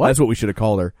 What? That's what we should have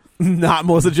called her. Not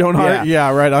Melissa Joan Hart? Yeah.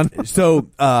 Yeah, right on. So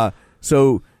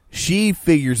she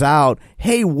figures out,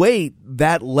 hey, wait,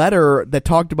 that letter that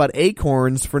talked about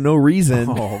acorns for no reason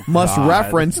must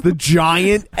reference the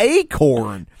giant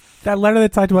acorn. That letter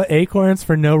that talked about acorns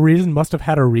for no reason must have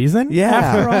had a reason.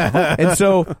 After all. And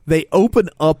so they open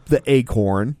up the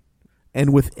acorn,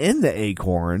 and within the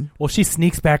acorn, Well, she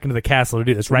sneaks back into the castle to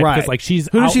do this, right? Right. Because like she's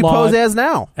Who does she outlawed. pose as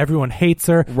now? Everyone hates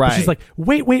her. But Right. she's like,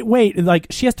 wait. And like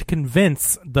she has to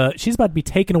convince she's about to be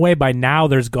taken away by now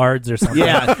there's guards or something.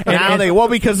 because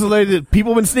the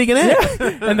people have been sneaking in.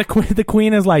 And the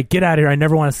queen is like, get out of here. I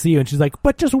never want to see you. And she's like,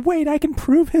 but just wait. I can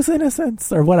prove his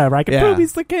innocence or whatever. I can Yeah. prove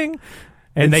he's the king.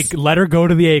 And they let her go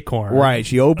to the acorn. Right.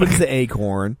 She opens the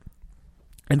acorn,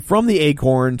 and from the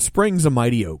acorn springs a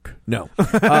mighty oak. No.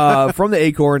 From the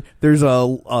acorn, there's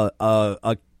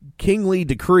a kingly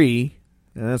decree.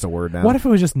 That's a word now. What if it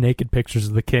was just naked pictures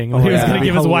of the king? He was yeah. going to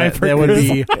give his wife her That would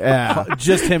be Christmas-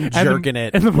 just him and jerking the,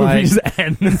 it. And the movie Like, just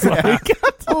ends like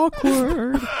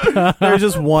awkward? there's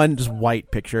just one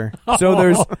white picture. So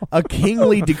there's a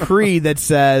kingly decree that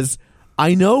says,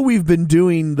 I know we've been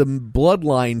doing the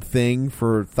bloodline thing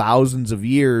for thousands of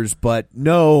years, but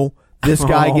no, this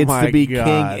guy Oh gets my to be God.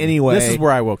 king anyway. This is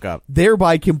where I woke up.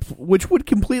 Thereby, which would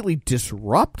completely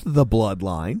disrupt the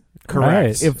bloodline. Correct. Right.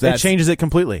 If It that's changes it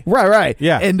completely. right.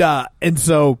 Yeah. And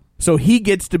so he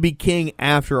gets to be king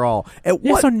after all. At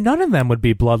yeah, what? so none of them would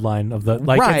be bloodline of the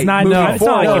like. Right. It's not. Moving It's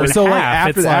not like forward. even So like half.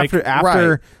 after It's like,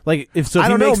 Right. like if I he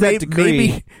don't know. makes that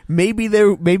decree, Maybe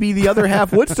the other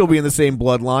half would still be in the same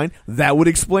bloodline. That would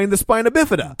explain the spina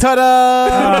bifida.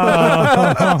 ta-da!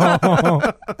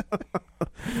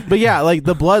 But yeah, like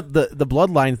the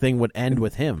bloodline thing would end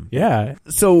with him. yeah,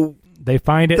 So they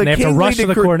find it and they have to rush to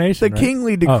the coronation. The right?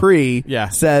 kingly decree Yeah.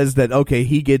 says that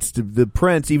he gets to the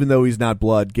prince, even though he's not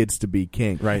blood, gets to be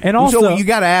king. Right. And also- so you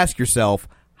got to ask yourself,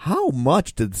 how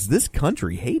much does this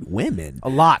country hate women? A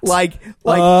lot. Like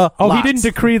he didn't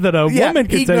decree that a woman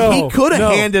could say he could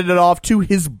have handed it off to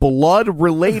his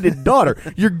blood-related daughter.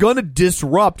 You're going to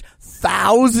disrupt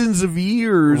thousands of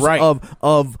years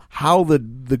of how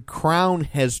the crown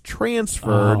has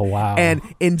transferred. Oh, wow. And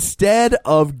instead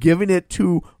of giving it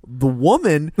to the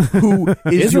woman who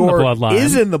is in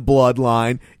the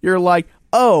bloodline, you're like,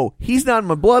 oh, he's not in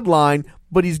my bloodline,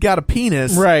 but he's got a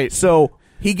penis. Right. So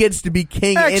he gets to be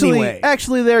king anyway.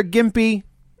 Actually, there, Gimpy,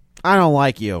 I don't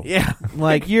like you. Yeah.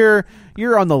 Like, you're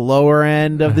on the lower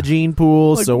end of the gene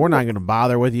pool, so we're not going to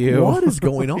bother with you. What is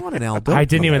going on in Aldova? I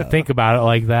didn't even think about it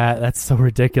like that. That's so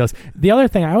ridiculous. The other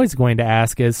thing I was going to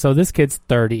ask is, so this kid's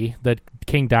 30. The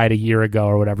king died a year ago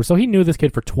or whatever. So he knew this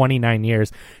kid for 29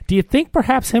 years. Do you think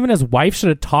perhaps him and his wife should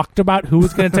have talked about who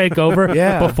was going to take over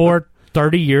before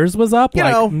 30 years was up?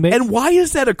 And why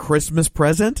is that a Christmas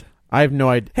present? I have no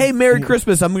idea. Hey, Merry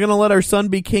Christmas. I'm going to let our son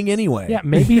be king anyway. Yeah,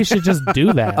 maybe you should just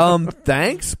do that.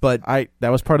 Thanks, but that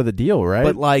was part of the deal, right?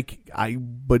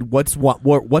 But what's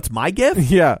my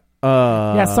gift? Yeah.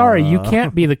 Sorry, you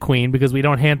can't be the queen because we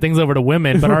don't hand things over to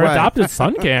women, but our adopted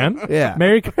son can. Yeah.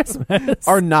 Merry Christmas.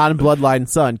 Our non-bloodline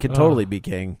son can totally be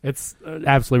king. It's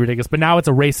absolutely ridiculous. But now it's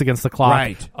a race against the clock.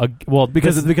 Right.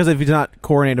 Because if he's not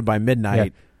coronated by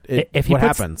midnight, what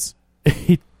happens?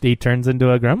 He turns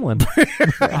into a gremlin,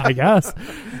 I guess.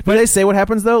 But they say what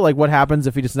happens, though? Like, what happens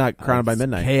if he just not crowned by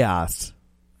midnight? Chaos.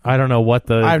 I don't know what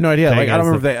the... I have no idea. Like, I don't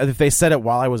remember if they said it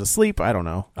while I was asleep. I don't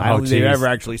know. I don't think they ever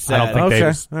actually said I don't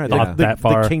think they thought that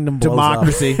far. The kingdom blows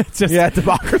democracy. Up.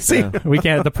 Democracy. Yeah. We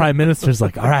can't... The prime minister's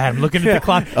like, all right, I'm looking at the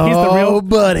clock. He's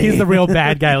buddy. He's the real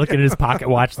bad guy looking at his pocket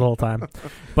watch the whole time.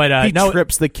 But he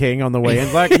trips the king on the way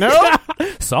in. Like, no,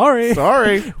 sorry.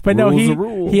 Rules But no, a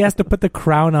rule. he has to put the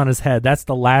crown on his head. That's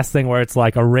the last thing where it's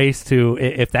like a race to,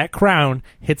 if that crown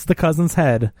hits the cousin's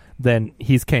head, then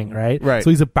he's king, right? Right.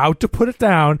 So he's about to put it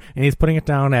down, and he's putting it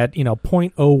down at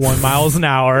 0.01 miles an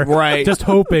hour, right? Just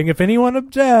hoping if anyone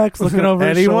objects, looking over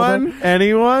his shoulder.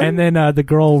 anyone, and then the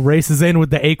girl races in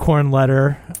with the acorn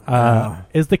letter.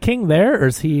 Is the king there, or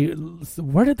is he?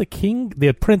 Where did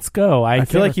the prince go? I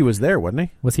feel like he was there, wasn't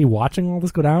he? Was he watching all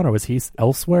this go down, or was he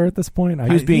elsewhere at this point?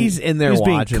 He's in there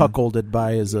being watching. cuckolded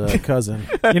by his cousin.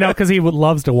 Because he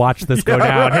loves to watch this go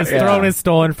down. His throne is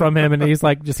stolen from him, and he's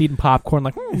like just eating popcorn.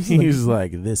 Like he's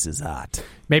like, this is hot.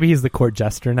 Maybe he's the court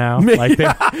jester now. Like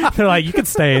they're like, you can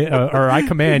stay, or I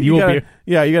command. You will be.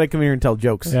 Yeah, you got to come here and tell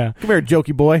jokes. Yeah, come here,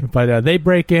 jokey boy. But they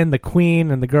break in. The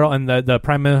queen and the girl and the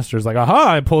prime minister's like,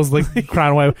 aha! And pulls the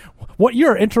crown away. What?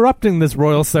 You're interrupting this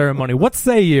royal ceremony. What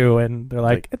say you? And they're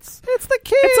like, it's the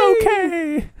king. It's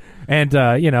okay. And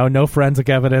no forensic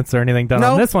evidence or anything done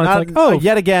on this one. It's like,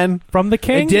 yet again from the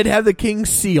king. It did have the king's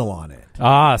seal on it.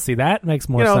 Ah, see, that makes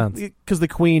more sense. Because the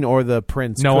queen or the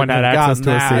prince, no one had access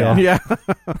to a seal. Yeah.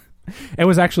 It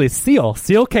was actually a seal.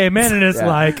 Seal came in and it's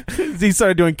like... He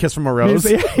started doing Kiss from a Rose.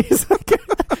 He's like,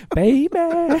 baby.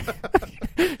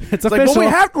 It's official. Like, well, we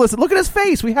have to listen. Look at his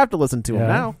face. We have to listen to him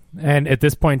now. And at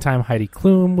this point in time, Heidi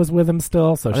Klum was with him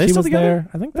still, so she was there.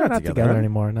 I think they're not together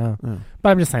anymore now. Oh. But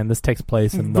I'm just saying, this takes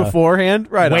place in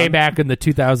beforehand, right? Way back in the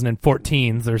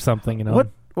 2014s or something,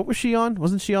 What was she on?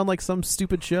 Wasn't she on like some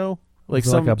stupid show? Like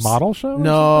a model show?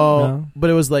 No, but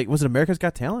it was was it America's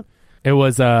Got Talent? It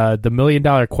was the $1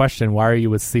 Million Question. Why are you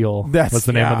with Seal? Was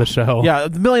the name of the show? Yeah,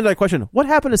 the $1 Million Question. What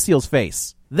happened to Seal's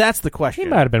face? That's the question. He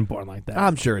might have been born like that.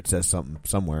 I'm sure it says something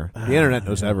somewhere. The internet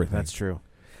knows everything. That's true.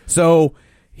 So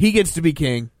he gets to be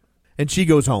king, and she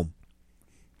goes home.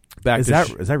 Is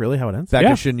that really how it ends?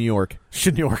 Back to New York.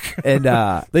 New York. And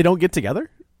they don't get together?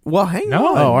 Well, hang on.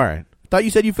 Oh, all right. Thought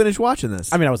you said you finished watching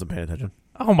this. I mean, I wasn't paying attention.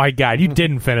 Oh my God, you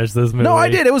didn't finish this movie. No, I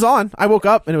did. It was on. I woke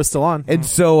up and it was still on. And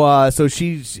so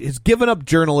she's given up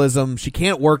journalism. She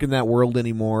can't work in that world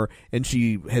anymore, and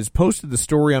she has posted the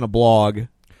story on a blog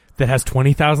that has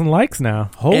 20,000 likes now.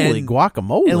 Holy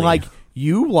guacamole. And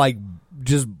you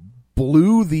just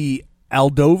blew the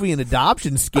Aldovian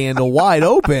adoption scandal wide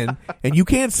open, and you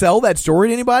can't sell that story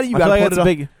to anybody. You got to put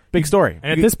it big story.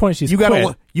 And at this point, she's you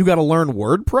quit. You got to learn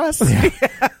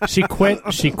WordPress. She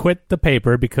quit. She quit the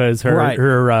paper because her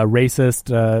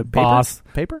racist boss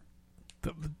paper,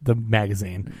 the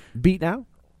magazine Beat Now.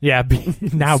 Yeah,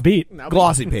 now Beat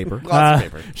glossy paper.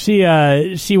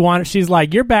 She's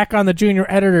like, you're back on the junior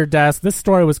editor desk. This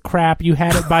story was crap. You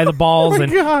had it by the balls,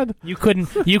 and God. you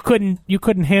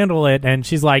couldn't handle it. And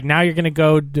she's like, now you're gonna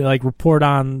go report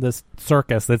on this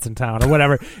circus that's in town or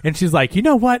whatever. And she's like, you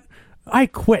know what? I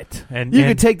quit. And You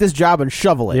could take this job and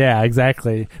shovel it. Yeah,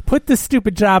 exactly. Put this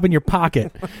stupid job in your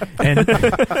pocket.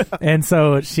 And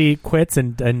so she quits,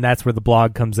 and that's where the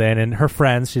blog comes in. And her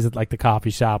friends, she's at like the coffee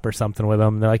shop or something with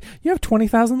them. And they're like, you have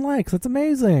 20,000 likes. That's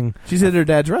amazing. She's at her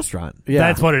dad's restaurant. Yeah.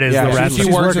 That's what it is. Yeah, the restaurant. she's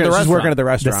working at the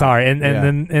restaurant. Sorry. And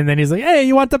then he's like, hey,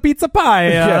 you want the pizza pie?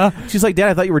 Yeah. She's like, Dad,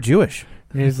 I thought you were Jewish.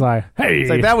 He's like, hey. It's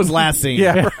like, that was last scene.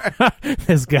 Yeah.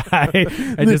 This guy.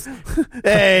 I just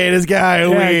hey, this guy.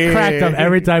 I cracked up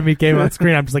every time he came on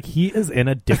screen. I'm just like, he is in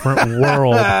a different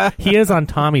world. He is on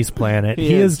Tommy's planet.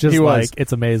 He is just like,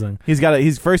 it's amazing. He's got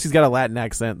a Latin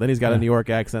accent, then he's got a New York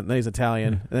accent, then he's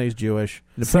Italian, and then he's Jewish.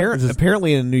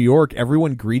 Apparently in New York,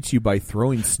 everyone greets you by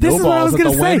throwing snowballs this is what I was at gonna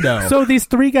the say. window. So these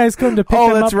three guys come to pick them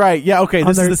up. Oh, that's right. Yeah, okay,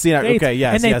 this is the scene. Dates, Okay,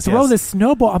 yes, and they yes, throw yes. this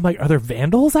snowball. I'm like, are there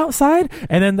vandals outside?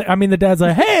 And then, the dad's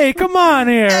like, hey, come on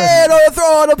here. Hey, don't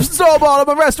throw a snowball at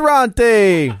my restaurante.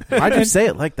 Why'd you say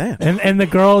it like that? And the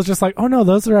girl is just like, oh no,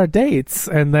 those are our dates.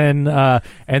 And then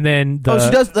she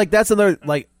does, like, that's another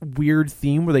like weird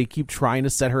theme where they keep trying to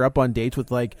set her up on dates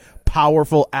with like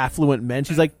powerful, affluent men.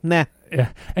 She's like, nah. Yeah.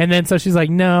 And then so she's like,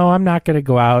 no, I'm not going to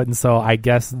go out. And so I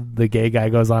guess the gay guy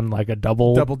goes on like a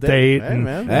double date. Hey, and,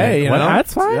 man. Hey, well,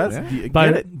 that's fine.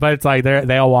 Yeah, but it's like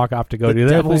they all walk off to go do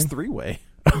the that. devil's three-way.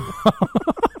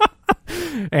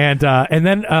 And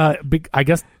then I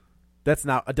guess That's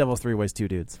not a devil's three ways, two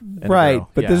dudes. And a Right, girl.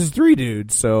 but Yeah. this is three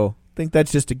dudes, so I think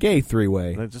that's just a gay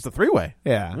three-way. It's just a three-way.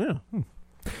 Yeah.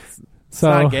 It's so.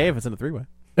 not gay if it's in a three-way.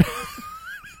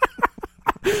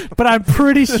 But I'm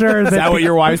pretty sure Is that what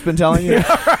your wife's been telling you?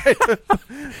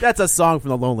 That's a song from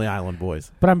the Lonely Island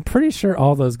Boys. But I'm pretty sure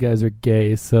all those guys are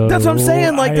gay. So That's what I'm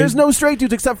saying. Like, there's no straight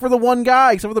dudes except for the one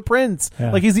guy, except for the prince.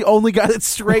 Yeah. Like, he's the only guy that's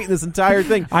straight in this entire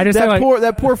thing. I just that think,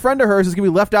 that poor friend of hers is gonna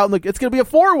be left out, and it's gonna be a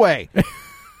four-way.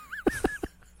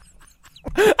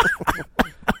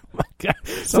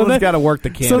 Someone's got to work the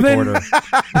camcorder.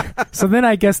 So then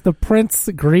I guess the prince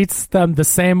greets them the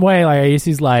same way. Like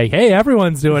he's like, "Hey,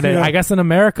 everyone's doing it. Yeah. I guess in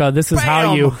America, this is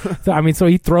how you." So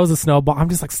he throws a snowball. I'm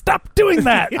just like, "Stop doing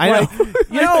that!" I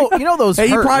know. You know those. Hey,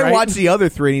 he hurt, probably right? watched the other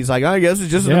three, and he's like, I guess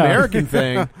it's just an Yeah. American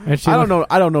thing. And she I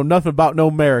don't know nothing about no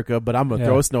America, but I'm gonna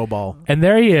throw a snowball. And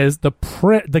there he is,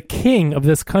 the king of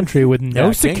this country with no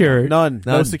Yeah, security,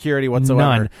 no security whatsoever.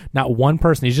 none, not one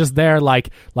person. He's just there, like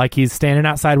he's standing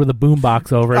outside with a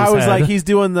boombox over his I was head. like, he's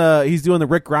doing the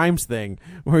Rick Grimes thing,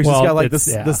 where he's just got like it's-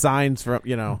 the signs from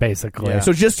basically. Yeah.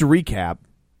 So just to recap,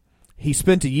 he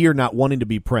spent a year not wanting to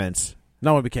be prince,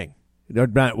 no one be king.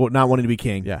 not wanting to be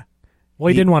king. Yeah, Well,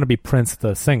 he didn't want to be Prince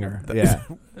the singer. Yeah.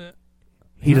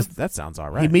 that sounds all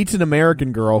right. He meets an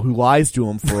American girl who lies to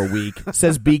him for a week,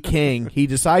 says be king. He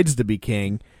decides to be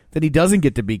king. Then he doesn't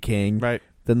get to be king. Right.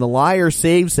 Then the liar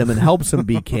saves him and helps him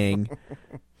be king.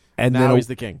 And Now then he's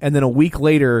the king. And then a week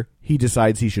later, he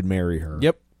decides he should marry her.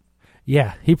 Yep.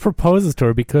 Yeah, he proposes to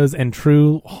her because in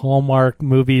true Hallmark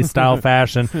movie style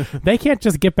fashion, they can't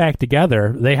just get back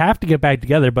together. They have to get back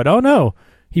together, but oh no,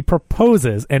 he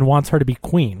proposes and wants her to be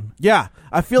queen. Yeah,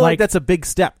 I feel like that's a big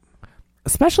step.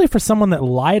 Especially for someone that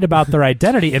lied about their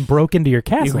identity and broke into your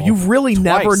castle. You've really Twice.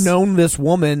 never known this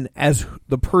woman as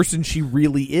the person she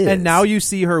really is. And now you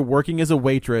see her working as a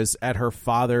waitress at her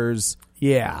father's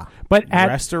but at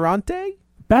restaurante?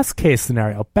 best case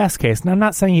scenario, and I'm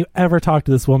not saying you ever talk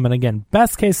to this woman again.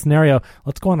 Best case scenario,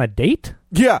 let's go on a date.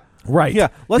 Yeah. Right. Yeah.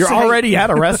 You're already at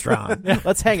a restaurant.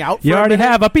 Let's hang out for You a already minute.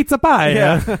 have a pizza pie.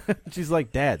 Yeah. She's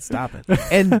like, Dad, stop it.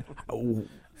 And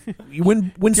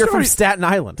when You're from Staten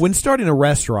Island. When starting a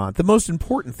restaurant, the most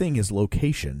important thing is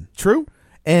location. True.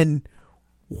 And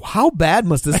how bad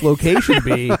must this location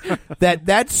be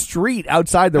that street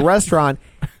outside the restaurant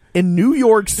in New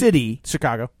York City,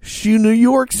 Chicago, New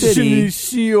York City,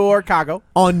 Chicago,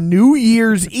 on New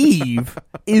Year's Eve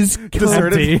is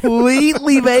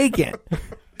completely vacant.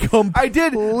 I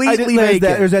did Completely notice vacant.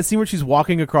 that. There's that scene where she's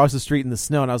walking across the street in the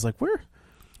snow, and I was like, where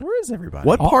is everybody?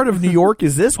 What part of New York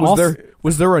is this?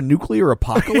 Was there a nuclear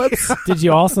apocalypse? Did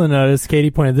you also notice, Katie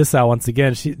pointed this out once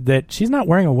again, that she's not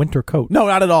wearing a winter coat. No,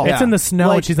 not at all. It's in the snow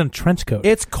Like, and she's in a trench coat.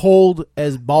 It's cold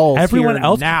as balls. Everyone here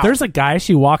else, now. there's a guy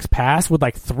she walks past with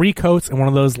like 3 coats and one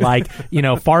of those like,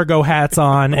 Fargo hats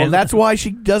on. Well, and that's why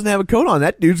she doesn't have a coat on.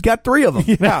 That dude's got 3 of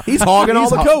them. Yeah. He's hogging all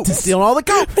the coats. stealing all the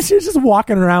coats. she's just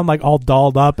walking around like all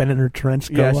dolled up and in her trench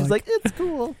coat. Yeah, she's like, it's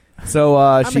cool. So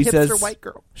I'm she a hipster says, white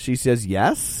girl. She says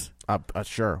yes.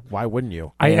 Sure. Why wouldn't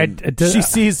you? she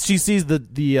She sees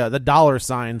the dollar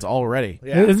signs already.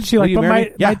 Isn't she Will like, you but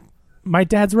marry me? my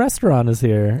dad's restaurant is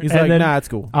here. He's And like, then nah, it's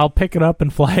cool. I'll pick it up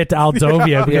and fly it to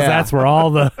Aldovia because that's where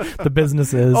all the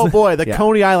business is. Oh boy, the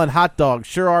Coney Island hot dogs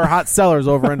sure are hot sellers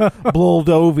over in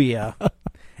Moldovia.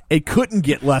 it couldn't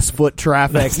get less foot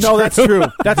traffic. No, that's true.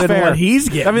 That's than fair. what he's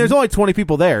getting. I mean, there's only 20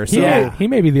 people there. So. He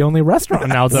may be the only restaurant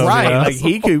now, though. Right. Like,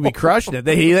 he could be crushing it.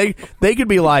 They could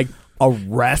be like, a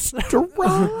restaurant?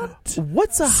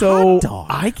 What's a so hot dog?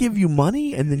 I give you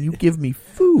money and then you give me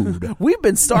food. We've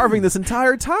been starving this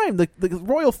entire time. The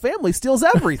royal family steals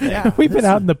everything. Yeah. We've been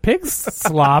out in the pig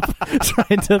slop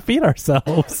trying to feed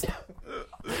ourselves.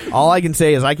 All I can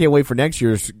say is I can't wait for next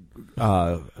year's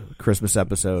Christmas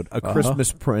episode, A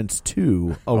Christmas Prince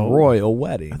 2, A Royal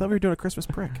Wedding. I thought we were doing a Christmas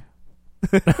prick.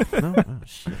 No? Oh,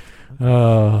 shit.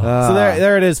 So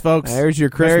there it is, folks. There's your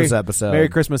Christmas episode. Merry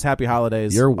Christmas, happy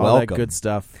holidays. You're all welcome. that good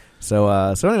stuff. So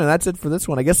anyway, that's it for this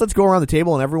one. I guess let's go around the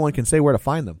table and everyone can say where to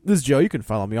find them. This is Joe. You can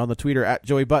follow me on the Twitter at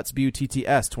Joey Butts,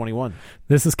 BUTTS21.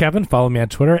 This is Kevin. Follow me on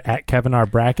Twitter at Kevin R.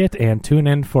 Brackett, and tune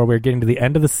in for we're getting to the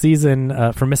end of the season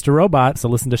for Mr. Robot. So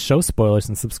listen to show spoilers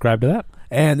and subscribe to that.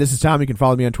 And this is Tom. You can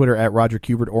follow me on Twitter at Roger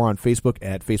Kubert or on Facebook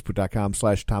at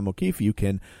Facebook.com/Tom O'Keefe. You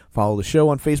can follow the show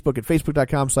on Facebook at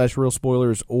Facebook.com/Real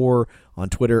Spoilers or on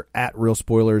Twitter at Real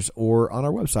Spoilers or on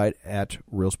our website at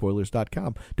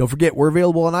RealSpoilers.com. Don't forget, we're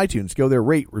available on iTunes. Go there,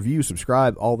 rate, review,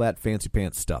 subscribe, all that fancy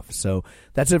pants stuff. So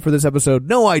that's it for this episode.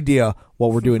 No idea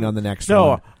what we're doing on the next one.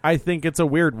 No, I think it's a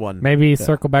weird one. Maybe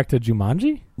circle back to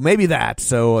Jumanji? Maybe that.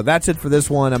 So that's it for this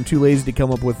one. I'm too lazy to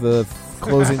come up with the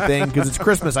closing thing because it's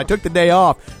Christmas. I took the day off.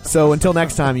 So until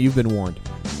next time, you've been warned.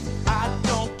 I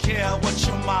don't care what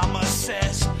your mama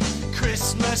says.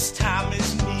 Christmas time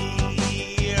is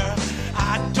near.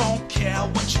 I don't care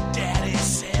what your daddy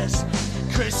says.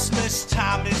 Christmas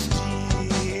time